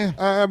 yeah.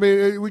 I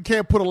mean, we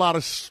can't put a lot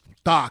of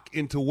stock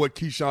into what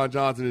Keyshawn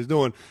Johnson is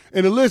doing.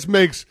 And the list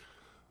makes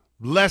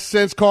less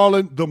sense,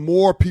 Carlin, the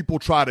more people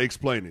try to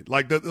explain it.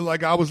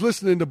 Like I was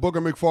listening to Booger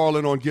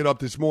McFarland on Get Up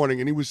this morning,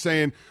 and he was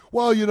saying,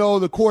 well,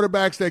 the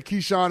quarterbacks that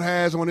Keyshawn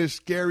has on his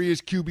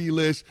scariest QB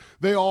list,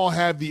 they all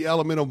have the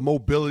element of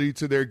mobility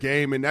to their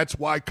game, and that's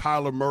why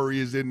Kyler Murray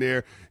is in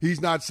there.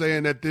 He's not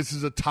saying that this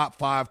is a top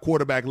 5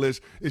 quarterback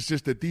list. It's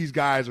just that these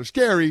guys are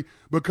scary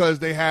because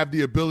they have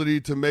the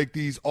ability to make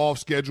these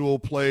off-schedule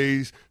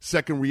plays,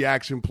 second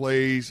reaction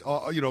plays,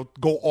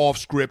 go off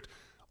script.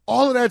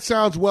 All of that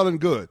sounds well and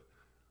good.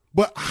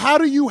 But how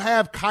do you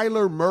have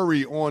Kyler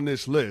Murray on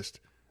this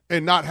list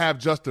and not have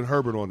Justin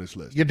Herbert on this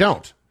list? You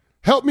don't.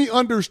 Help me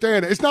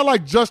understand it. It's not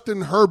like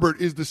Justin Herbert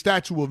is the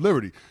Statue of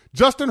Liberty.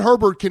 Justin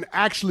Herbert can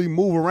actually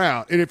move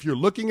around. And if you're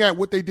looking at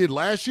what they did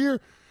last year,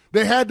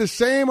 they had the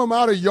same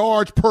amount of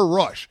yards per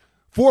rush,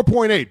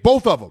 4.8,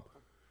 both of them.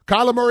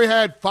 Kyler Murray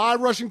had 5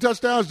 rushing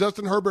touchdowns.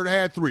 Justin Herbert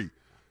had 3.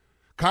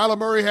 Kyler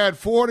Murray had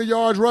 400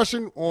 yards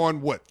rushing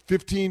on,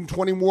 15,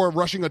 20 more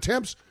rushing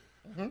attempts?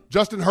 Mm-hmm.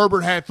 Justin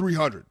Herbert had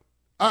 300.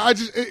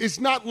 It's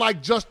not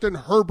like Justin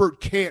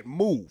Herbert can't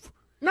move.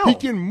 No. He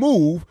can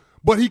move,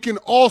 but he can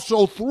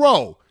also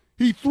throw.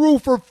 He threw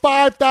for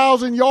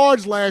 5,000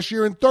 yards last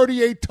year and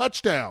 38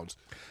 touchdowns.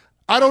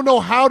 I don't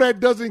know how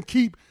that doesn't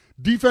keep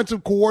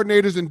defensive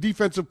coordinators and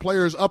defensive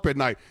players up at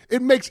night.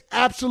 It makes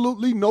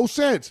absolutely no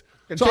sense.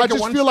 So I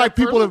just feel like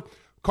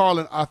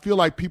Carlin, I feel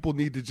like people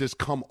need to just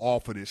come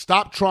off of this.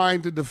 Stop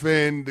trying to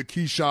defend the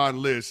Keyshawn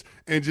list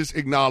and just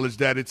acknowledge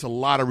that it's a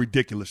lot of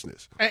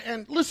ridiculousness.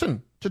 And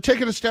listen, to take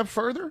it a step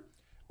further,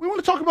 we want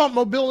to talk about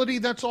mobility.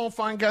 That's all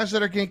fine. Guys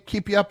that are going to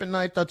keep you up at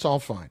night, that's all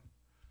fine.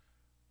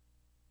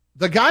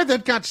 The guy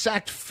that got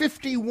sacked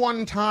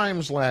 51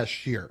 times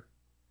last year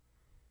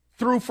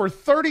threw for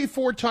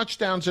 34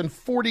 touchdowns and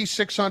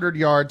 4,600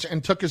 yards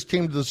and took his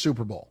team to the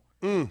Super Bowl.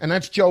 And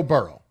that's Joe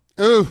Burrow.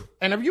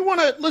 And if you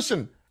want to,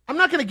 listen, I'm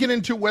not going to get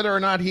into whether or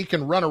not he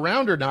can run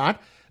around or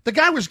not. The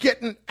guy was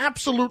getting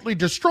absolutely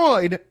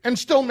destroyed and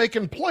still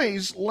making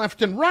plays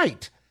left and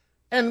right.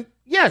 And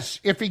yes,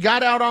 if he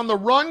got out on the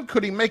run,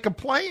 could he make a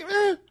play?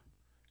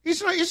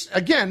 He's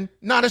again,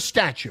 not a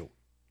statue.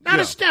 Not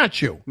a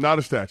statue. Not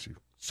a statue.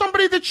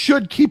 Somebody that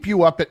should keep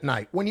you up at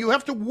night when you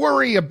have to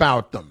worry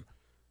about them.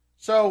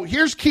 So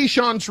here's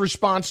Keyshawn's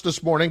response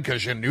this morning,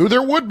 because you knew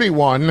there would be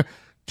one,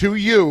 to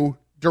you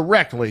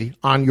directly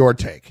on your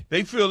take.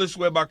 They feel this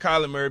way about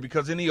Kyler Murray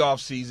because in the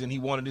offseason he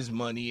wanted his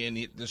money,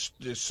 and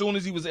as soon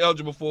as he was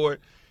eligible for it,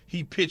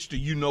 he pitched a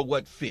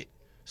you-know-what fit.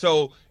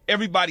 So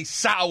everybody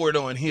soured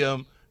on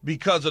him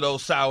because of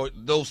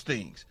those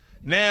things.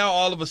 Now,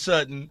 all of a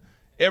sudden,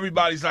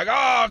 everybody's like,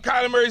 oh,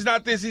 Kyler Murray's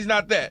not this, he's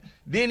not that.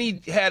 Then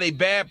he had a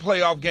bad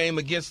playoff game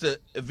against the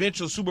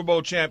eventual Super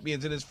Bowl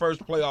champions in his first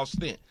playoff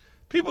stint.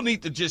 People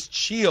need to just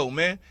chill,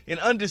 man, and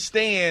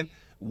understand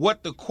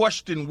what the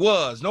question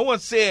was. No one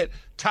said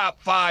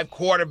top 5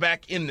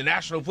 quarterback in the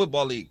National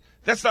Football League.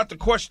 That's not the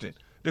question.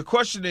 The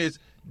question is,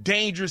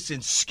 dangerous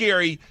and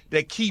scary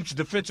that keeps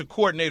defensive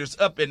coordinators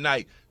up at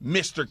night,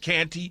 Mr.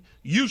 Canty.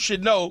 You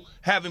should know,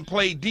 having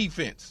played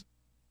defense.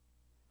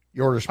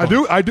 Your response.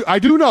 I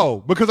do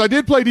know, because I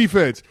did play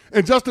defense,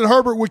 and Justin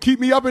Herbert would keep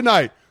me up at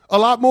night a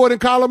lot more than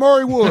Kyler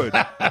Murray would.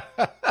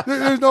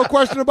 There's no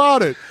question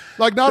about it.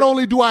 Like, not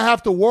only do I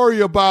have to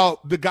worry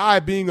about the guy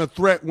being a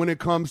threat when it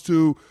comes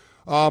to,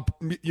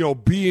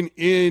 being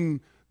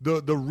in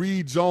the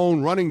read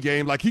zone running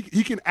game, like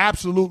he can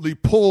absolutely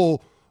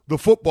pull the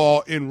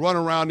football and run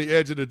around the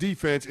edge of the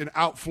defense and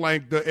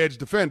outflank the edge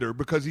defender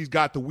because he's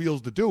got the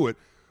wheels to do it.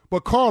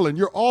 But, Carlin,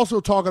 you're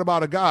also talking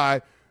about a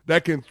guy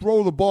that can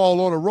throw the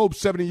ball on a rope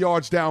 70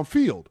 yards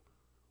downfield.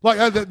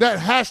 Like, that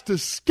has to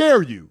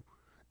scare you.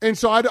 And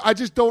so I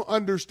just don't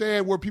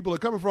understand where people are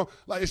coming from,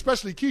 like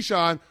especially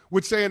Keyshawn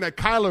with saying that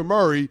Kyler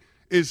Murray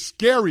is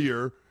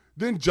scarier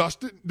than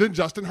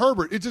Justin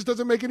Herbert. It just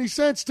doesn't make any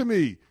sense to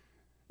me.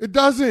 It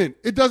doesn't.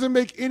 It doesn't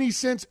make any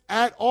sense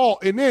at all.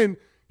 And then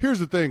here's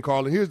the thing,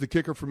 Carlin. Here's the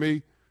kicker for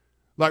me.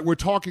 Like, we're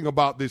talking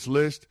about this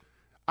list.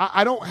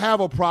 I don't have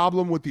a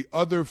problem with the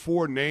other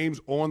 4 names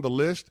on the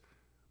list,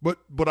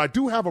 but I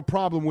do have a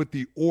problem with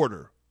the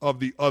order of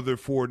the other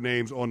 4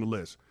 names on the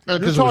list.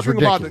 Because it was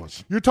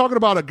ridiculous. You're talking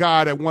about a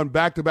guy that won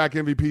back-to-back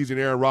MVPs in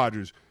Aaron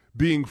Rodgers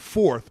being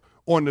 4th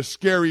on the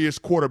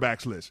scariest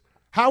quarterbacks list.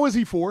 How is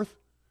he 4th?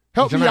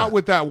 Help me out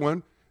with that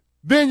one.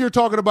 Then you're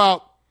talking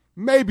about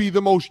maybe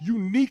the most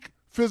unique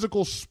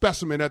physical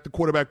specimen at the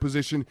quarterback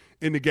position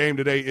in the game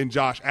today in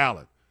Josh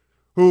Allen,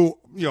 who,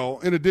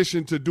 in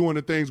addition to doing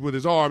the things with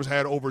his arms,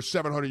 had over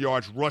 700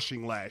 yards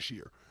rushing last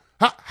year.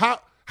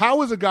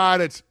 How is a guy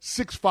that's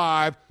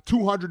 6'5",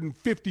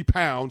 250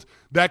 pounds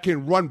that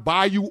can run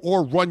by you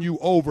or run you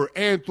over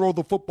and throw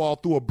the football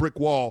through a brick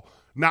wall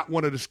not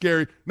one of the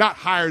scary, not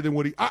higher than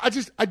what he –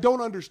 I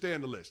don't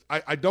understand the list.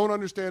 I don't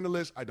understand the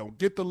list. I don't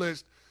get the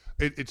list.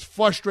 It's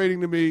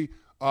frustrating to me.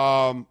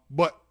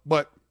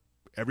 But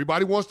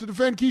everybody wants to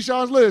defend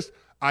Keyshawn's list.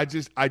 I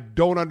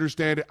don't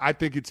understand it. I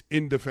think it's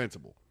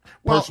indefensible.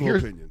 Personal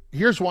opinion.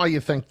 Here's why you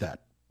think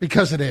that.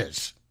 Because it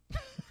is.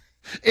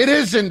 It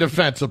is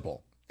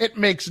indefensible. It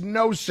makes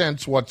no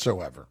sense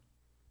whatsoever.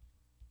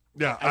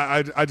 Yeah,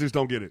 I just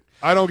don't get it.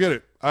 I don't get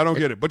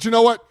it. But you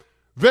know what?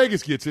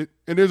 Vegas gets it,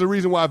 and there's a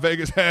reason why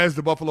Vegas has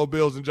the Buffalo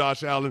Bills and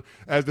Josh Allen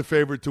as the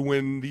favorite to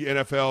win the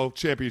NFL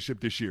championship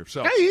this year.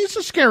 So, hey, he's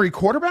a scary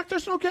quarterback.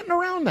 There's no getting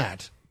around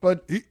that.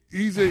 But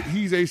he's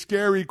a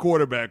scary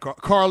quarterback,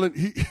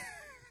 Carlin.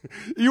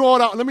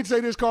 Let me say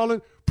this,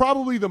 Carlin.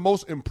 Probably the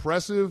most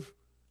impressive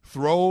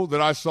throw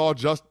that I saw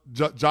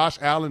Josh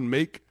Allen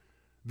make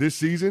this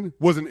season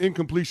was an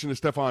incompletion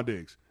to Stephon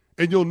Diggs,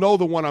 and you'll know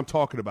the one I'm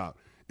talking about.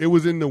 It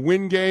was in the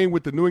win game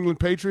with the New England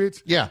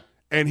Patriots. Yeah,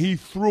 and he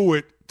threw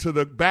it to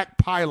the back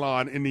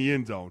pylon in the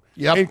end zone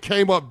and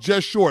came up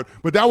just short.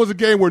 But that was a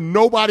game where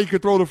nobody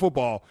could throw the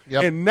football,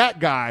 and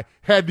that guy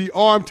had the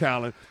arm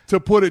talent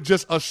to put it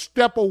just a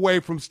step away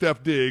from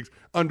Steph Diggs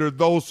under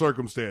those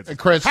circumstances. And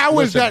Chris, how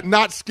is that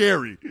not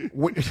scary?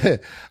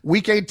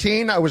 Week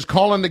 18, I was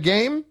calling the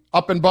game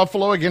up in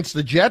Buffalo against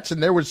the Jets,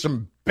 and there was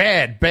some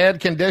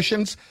bad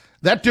conditions.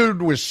 That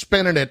dude was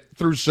spinning it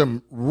through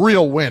some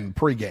real wind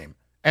pregame,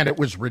 and it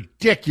was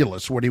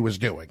ridiculous what he was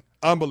doing.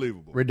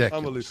 Unbelievable. Ridiculous.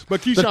 Unbelievable.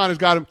 But Keyshawn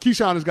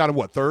has got him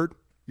what, third?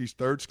 He's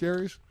third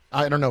scariest?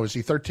 I don't know. Is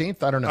he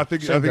 13th? I don't know. I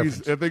think he's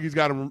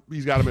got him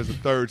as the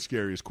third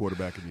scariest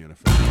quarterback in the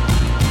NFL.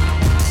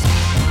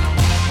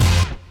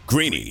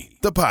 Greeny,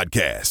 the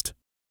podcast.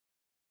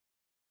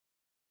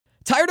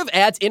 Tired of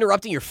ads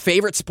interrupting your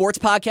favorite sports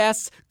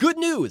podcasts? Good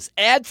news.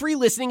 Ad-free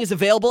listening is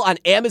available on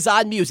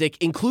Amazon Music,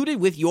 included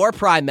with your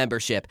Prime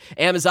membership.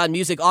 Amazon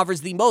Music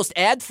offers the most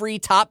ad-free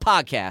top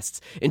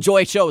podcasts.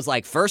 Enjoy shows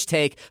like First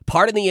Take,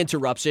 Pardon the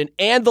Interruption,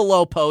 and The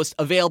Low Post,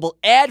 available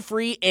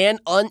ad-free and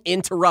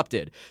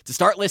uninterrupted. To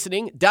start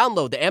listening,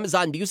 download the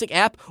Amazon Music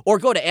app or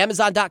go to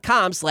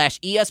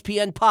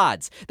amazon.com/ESPN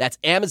Pods. That's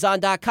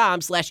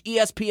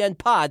amazon.com/ESPN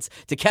Pods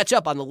to catch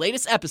up on the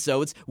latest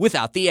episodes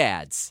without the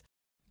ads.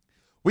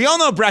 We all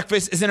know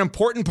breakfast is an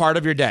important part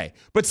of your day,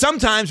 but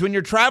sometimes when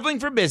you're traveling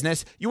for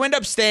business, you end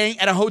up staying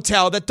at a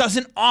hotel that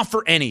doesn't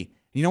offer any.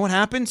 You know what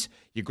happens?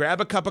 You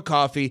grab a cup of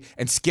coffee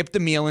and skip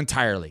the meal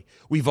entirely.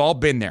 We've all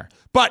been there.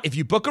 But if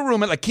you book a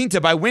room at La Quinta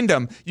by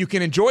Wyndham, you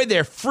can enjoy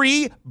their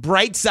free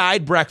Bright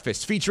Side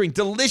breakfast featuring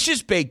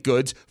delicious baked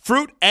goods,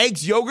 fruit,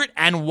 eggs, yogurt,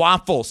 and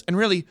waffles. And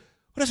really,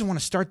 who doesn't want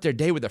to start their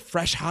day with a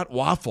fresh, hot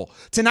waffle?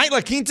 Tonight,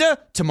 La Quinta,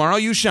 tomorrow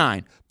you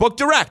shine. Book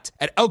direct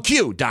at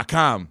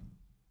LQ.com.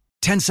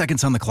 10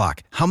 seconds on the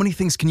clock. How many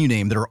things can you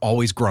name that are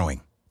always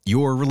growing?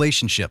 Your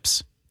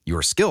relationships,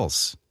 your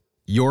skills,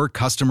 your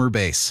customer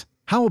base.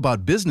 How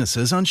about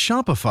businesses on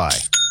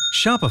Shopify?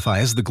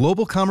 Shopify is the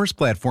global commerce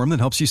platform that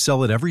helps you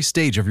sell at every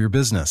stage of your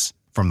business.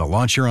 From the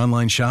launch your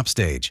online shop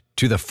stage,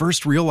 to the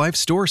first real-life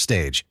store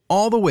stage,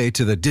 all the way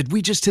to the did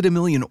we just hit 1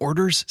 million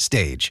orders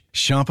stage.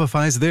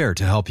 Shopify's there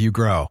to help you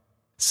grow.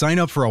 Sign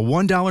up for a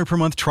 $1 per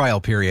month trial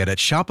period at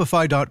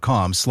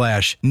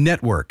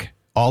shopify.com/network,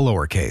 all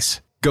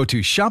lowercase. Go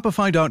to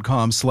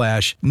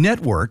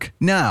shopify.com/network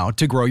now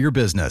to grow your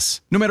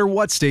business, no matter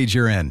what stage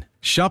you're in.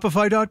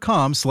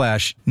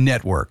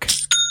 Shopify.com/network.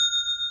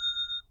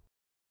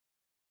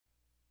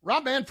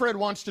 Rob Manfred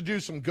wants to do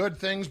some good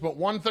things, but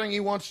one thing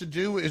he wants to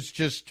do is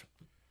just,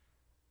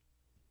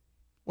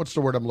 what's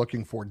the word I'm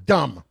looking for?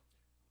 Dumb.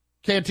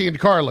 Canty and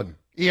Carlin,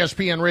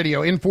 ESPN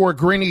Radio, in for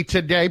Greeny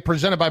today,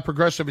 presented by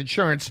Progressive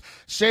Insurance.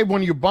 Save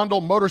when you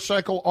bundle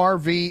motorcycle,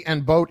 RV,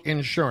 and boat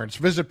insurance.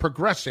 Visit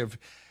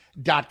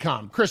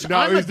Progressive.com. Chris, now,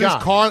 I'm is this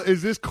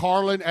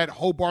Carlin at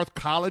Hobart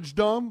College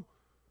dumb?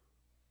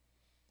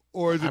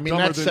 Or is it dumber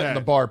that's than setting that?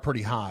 the bar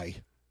pretty high.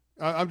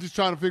 I'm just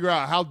trying to figure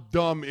out how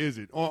dumb is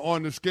it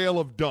on the scale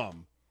of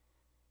dumb.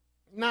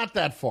 Not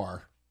that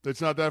far.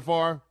 It's not that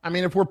far? I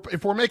mean, if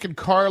we're making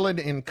Carlin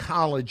in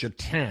college a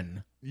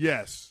 10,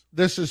 yes,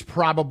 this is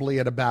probably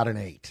at about an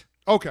 8.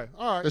 Okay,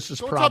 all right. This is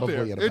so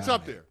probably at about it's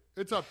up an 8. there.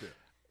 It's up there.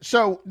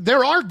 So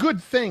there are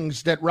good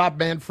things that Rob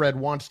Manfred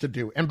wants to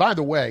do. And by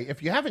the way,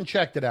 if you haven't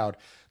checked it out,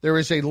 there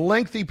is a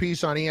lengthy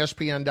piece on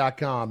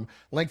ESPN.com,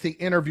 lengthy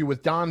interview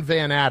with Don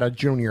Van Atta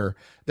Jr.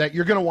 that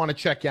you're going to want to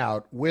check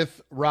out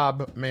with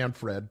Rob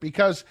Manfred,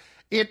 because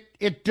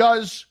it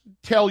does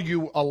tell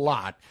you a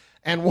lot.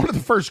 And one of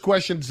the first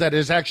questions that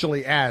is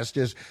actually asked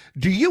is,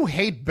 do you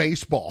hate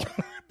baseball?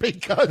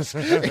 Because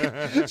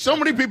so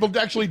many people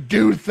actually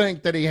do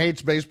think that he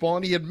hates baseball,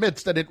 and he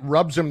admits that it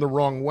rubs him the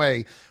wrong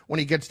way when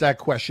he gets that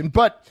question.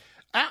 But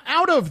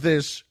out of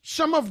this,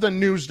 some of the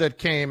news that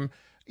came,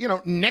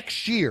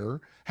 next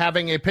year,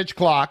 having a pitch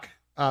clock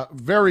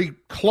very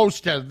close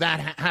to that,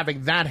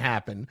 having that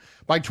happen.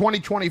 By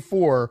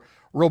 2024,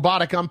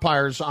 robotic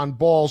umpires on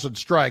balls and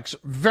strikes,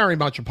 very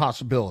much a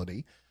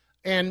possibility.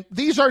 And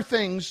these are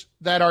things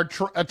that are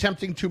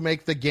attempting to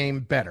make the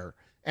game better.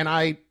 And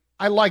I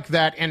like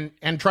that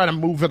and try to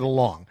move it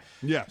along.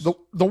 Yes.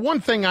 The one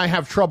thing I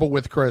have trouble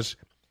with, Chris,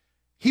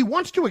 he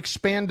wants to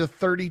expand to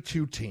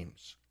 32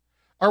 teams.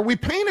 Are we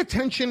paying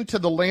attention to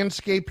the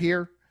landscape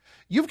here?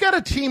 You've got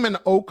a team in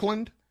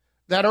Oakland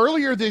that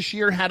earlier this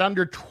year had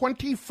under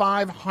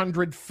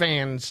 2,500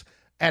 fans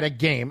at a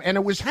game, and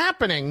it was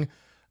happening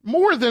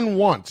more than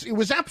once. It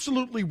was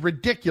absolutely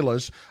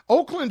ridiculous.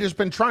 Oakland has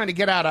been trying to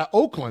get out of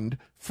Oakland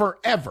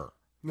forever.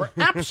 For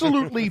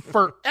absolutely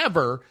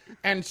forever,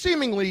 and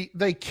seemingly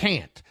they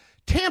can't.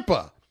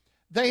 Tampa,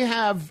 they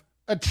have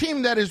a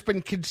team that has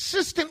been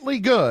consistently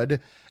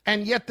good,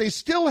 and yet they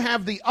still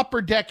have the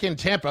upper deck in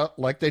Tampa,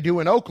 like they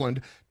do in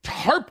Oakland,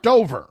 tarped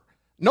over.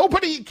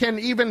 Nobody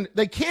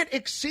they can't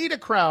exceed a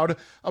crowd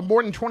of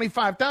more than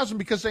 25,000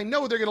 because they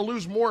know they're going to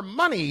lose more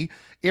money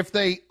if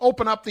they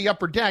open up the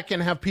upper deck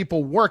and have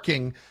people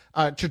working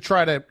to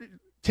try to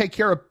take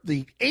care of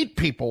the 8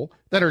 people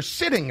that are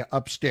sitting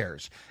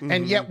upstairs. Mm-hmm.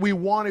 And yet we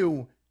want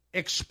to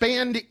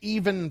expand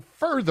even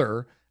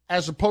further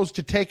as opposed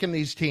to taking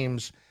these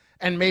teams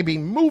and maybe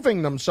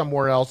moving them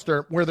somewhere else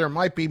where there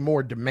might be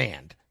more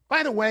demand.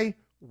 By the way,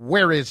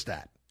 where is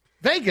that?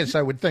 Vegas,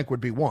 I would think,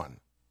 would be one.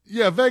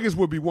 Yeah, Vegas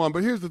would be one.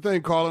 But here's the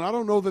thing, Carlin. I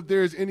don't know that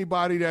there's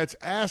anybody that's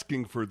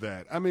asking for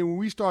that. I mean, when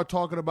we start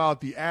talking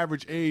about the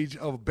average age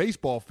of a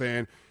baseball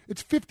fan,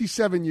 it's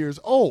 57 years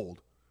old,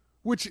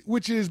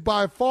 which is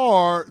by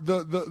far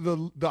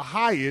the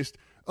highest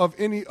of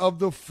any of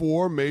the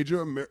 4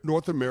 major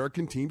North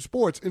American team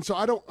sports. And so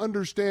I don't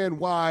understand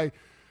why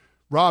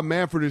Rob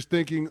Manfred is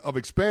thinking of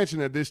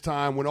expansion at this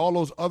time when all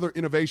those other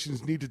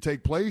innovations need to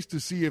take place to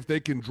see if they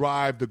can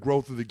drive the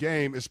growth of the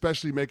game,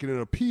 especially making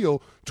an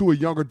appeal to a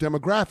younger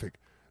demographic.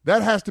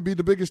 That has to be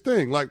the biggest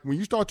thing. Like when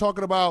you start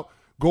talking about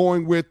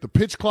going with the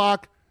pitch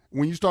clock,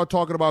 when you start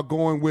talking about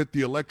going with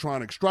the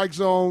electronic strike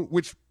zone,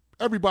 which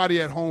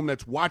everybody at home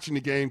that's watching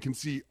the game can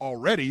see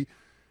already,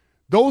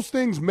 those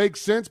things make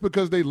sense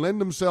because they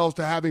lend themselves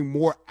to having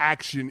more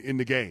action in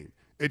the game.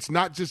 It's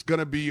not just going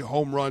to be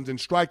home runs and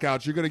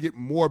strikeouts. You're going to get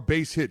more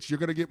base hits. You're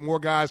going to get more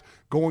guys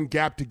going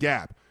gap to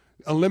gap.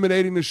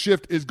 Eliminating the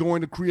shift is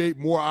going to create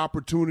more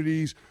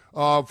opportunities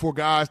for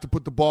guys to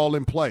put the ball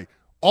in play.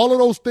 All of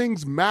those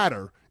things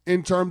matter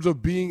in terms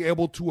of being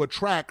able to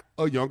attract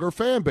a younger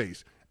fan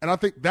base. And I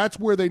think that's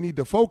where they need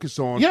to focus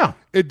on. Yeah.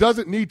 It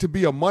doesn't need to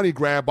be a money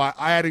grab by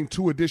adding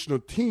 2 additional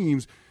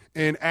teams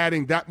and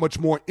adding that much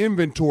more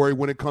inventory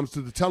when it comes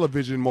to the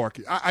television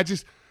market.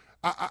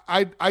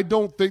 I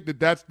don't think that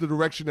that's the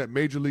direction that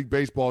Major League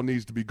Baseball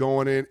needs to be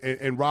going in,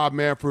 and Rob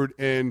Manfred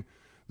and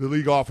the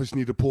league office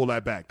need to pull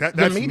that back. That's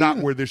not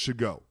where this should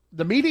go.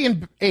 The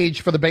median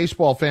age for the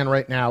baseball fan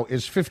right now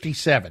is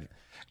 57.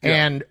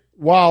 Yeah. And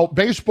while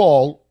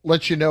baseball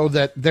lets you know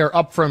that they're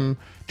up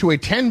to a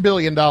 $10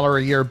 billion a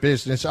year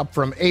business, up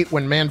from 8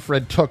 when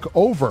Manfred took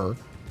over,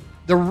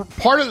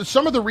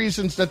 some of the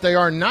reasons that they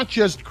are not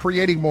just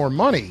creating more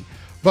money,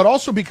 but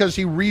also because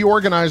he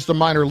reorganized the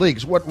minor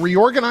leagues. What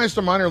reorganized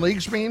the minor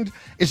leagues means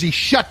is he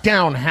shut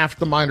down half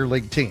the minor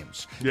league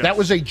teams. Yes. That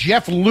was a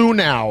Jeff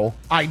Luhnow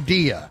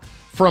idea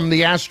from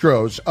the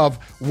Astros of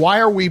why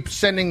are we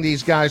sending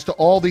these guys to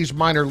all these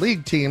minor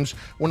league teams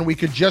when we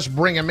could just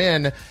bring them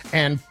in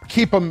and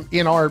keep them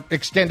in our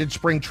extended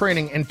spring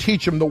training and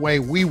teach them the way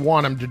we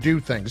want them to do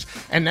things.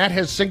 And that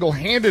has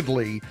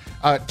single-handedly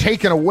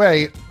taken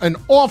away an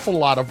awful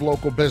lot of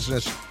local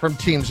business from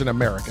teams in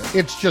America.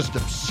 It's just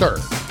absurd.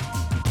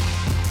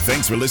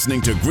 Thanks for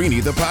listening to Greeny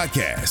the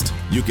podcast.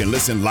 You can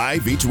listen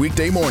live each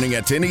weekday morning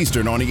at 10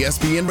 Eastern on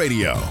ESPN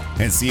Radio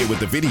and see it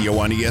with the video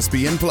on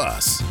ESPN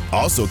Plus.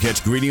 Also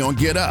catch Greeny on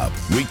Get Up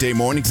weekday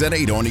mornings at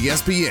 8 on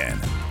ESPN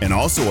and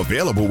also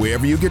available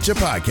wherever you get your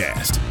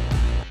podcast.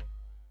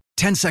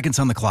 10 seconds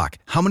on the clock.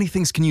 How many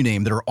things can you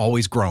name that are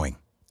always growing?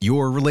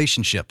 Your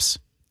relationships,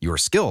 your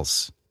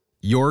skills,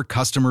 your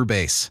customer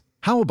base.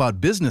 How about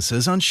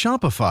businesses on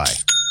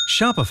Shopify?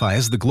 Shopify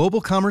is the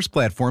global commerce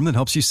platform that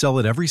helps you sell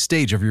at every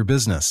stage of your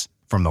business.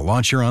 From the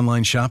launch your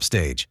online shop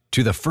stage,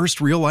 to the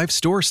first real-life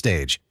store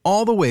stage,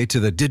 all the way to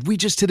the did we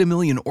just hit a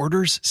million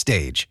orders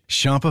stage.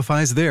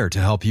 Shopify's there to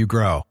help you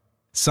grow.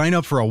 Sign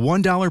up for a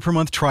 $1 per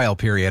month trial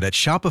period at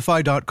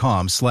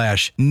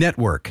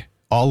shopify.com/network,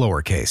 all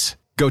lowercase.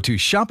 Go to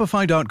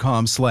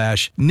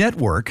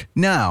shopify.com/network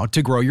now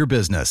to grow your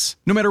business,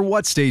 no matter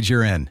what stage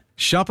you're in.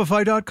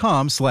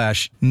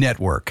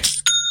 Shopify.com/network.